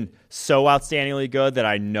hasn't been so outstandingly good that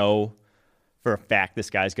I know for a fact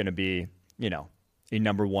this guy's going to be, a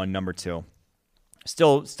number 1, number 2.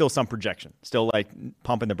 Still some projection. Still like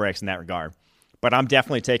pumping the brakes in that regard. But I'm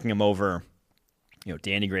definitely taking him over,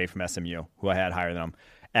 Danny Gray from SMU, who I had higher than him.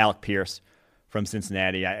 Alec Pierce from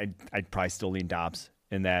Cincinnati. I'd probably still lean Dobbs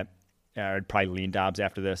in that. I'd probably lean Dobbs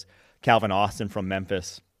after this. Calvin Austin from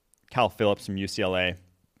Memphis. Kyle Phillips from UCLA.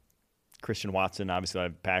 Christian Watson, obviously I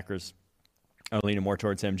have Packers. I'm leaning more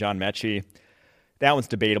towards him. John Mechie. That one's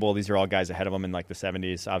debatable. These are all guys ahead of him in like the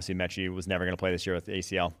 70s. Obviously Mechie was never going to play this year with the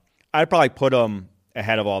ACL. I'd probably put him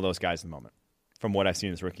ahead of all those guys at the moment from what I've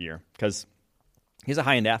seen this rookie year because he's a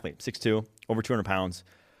high-end athlete, 6'2", over 200 pounds,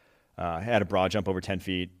 had a broad jump over 10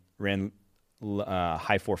 feet, ran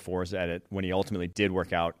high 4.4s at it when he ultimately did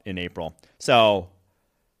work out in April. So,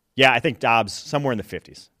 yeah, I think Dobbs somewhere in the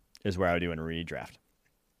 50s is where I would do in a redraft.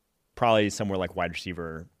 Probably somewhere like wide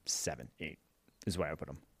receiver 7, 8 is where I would put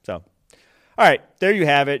him. So, all right, there you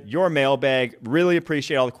have it. Your mailbag. Really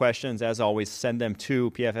appreciate all the questions. As always, send them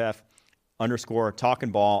to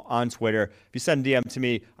PFF_talkingball on Twitter. If you send a DM to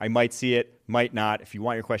me, I might see it, might not. If you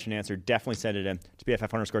want your question answered, definitely send it in to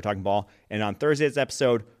PFF_talkingball. And on Thursday's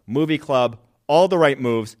episode, Movie Club, all the right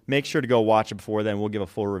moves. Make sure to go watch it before then. We'll give a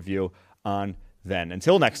full review on then.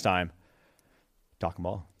 Until next time, talking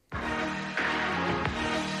ball.